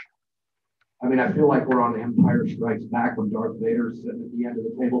reach. I mean, I feel like we're on Empire Strikes Back when Darth Vader sitting at the end of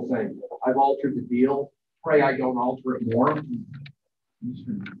the table saying, I've altered the deal. Pray I don't alter it more.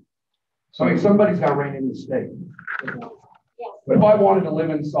 So I mean, somebody's got to rein in the state. But if I wanted to live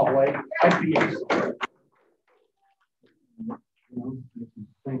in Salt Lake, I'd be in Salt Lake.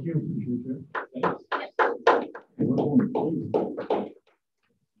 Thank you.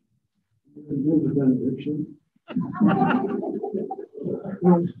 Give the benediction.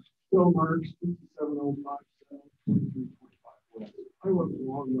 Bill Marks, 5705 South, 2325 West. I live a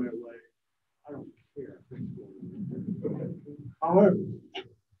long way away. I don't care. However,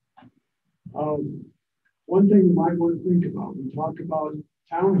 one thing you might want to think about, we talk about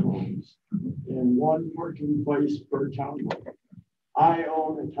townhomes and one parking place per townhome. I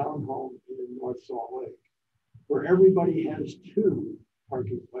own a townhome in North Salt Lake where everybody has 2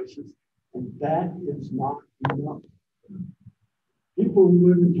 parking places, and that is not enough. People who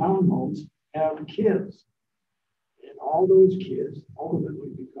live in townhomes have kids, and all those kids ultimately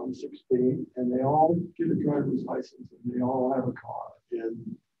become 16, and they all get a driver's license, and they all have a car,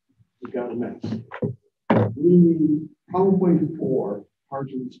 and we've got a mess. We need probably 4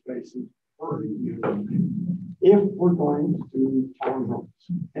 parking spaces per unit if we're going to do townhomes.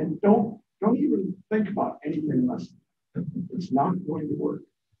 And don't even think about anything less than that. It's not going to work.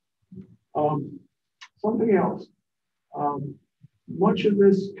 Something else. Much of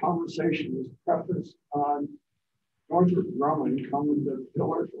this conversation is prefaced on Northrop Grumman coming to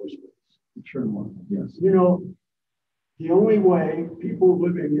Hill Air Force Base. Sure, yes. You know, the only way people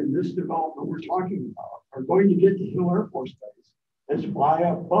living in this development we're talking about are going to get to Hill Air Force Base is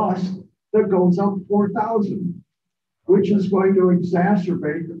via bus that goes up 4,000, which is going to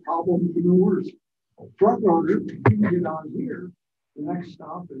exacerbate the problem even worse. Truck owner, you can get on here. The next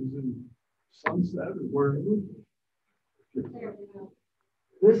stop is in Sunset or wherever.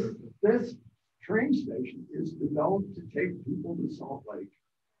 This train station is developed to take people to Salt Lake.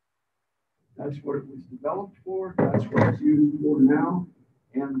 That's what it was developed for. That's what it's used for now.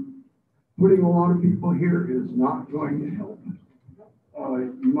 And putting a lot of people here is not going to help.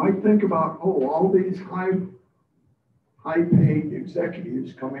 You might think about, oh, all these high-paid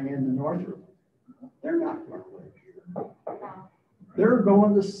executives coming into Northrop. They're not going to live here. They're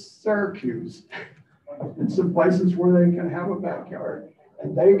going to Syracuse and some places where they can have a backyard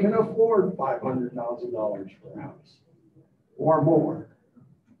and they can afford $500,000 for a house or more.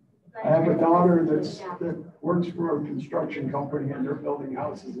 I have a daughter that works for a construction company and they're building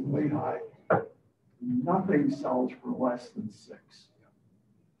houses in Lehigh. Nothing sells for less than 6.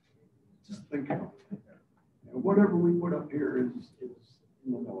 Just think about it. Whatever we put up here is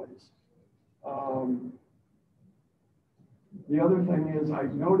in the noise. The other thing is I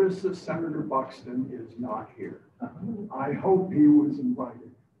noticed that Senator Buxton is not here. I hope he was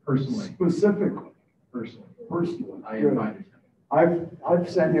invited. Personally. Specifically. Personally. I invited him. I've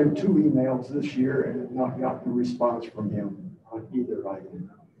sent him 2 emails this year and have not gotten a response from him on either item.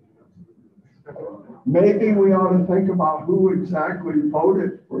 Maybe we ought to think about who exactly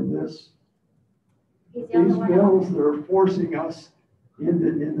voted for these bills that are forcing us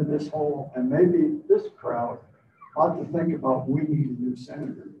into this hole, and maybe this crowd ought to think about we need a new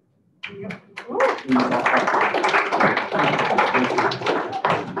senator. Hey,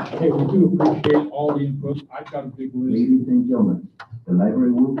 we do appreciate all the input. I've got a big list. Ladies and gentlemen, the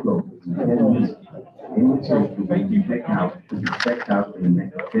library will close in 10 minutes. Any questions Thank you. check out in the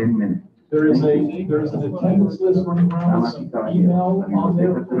next 10 minutes. There's an attendance list running around with some email on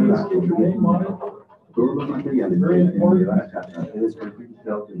there. Please get your name on it. Very important.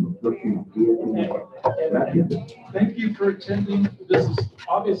 Thank you for attending. This is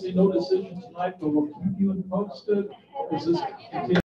obviously no decision tonight, but we'll keep you posted. This is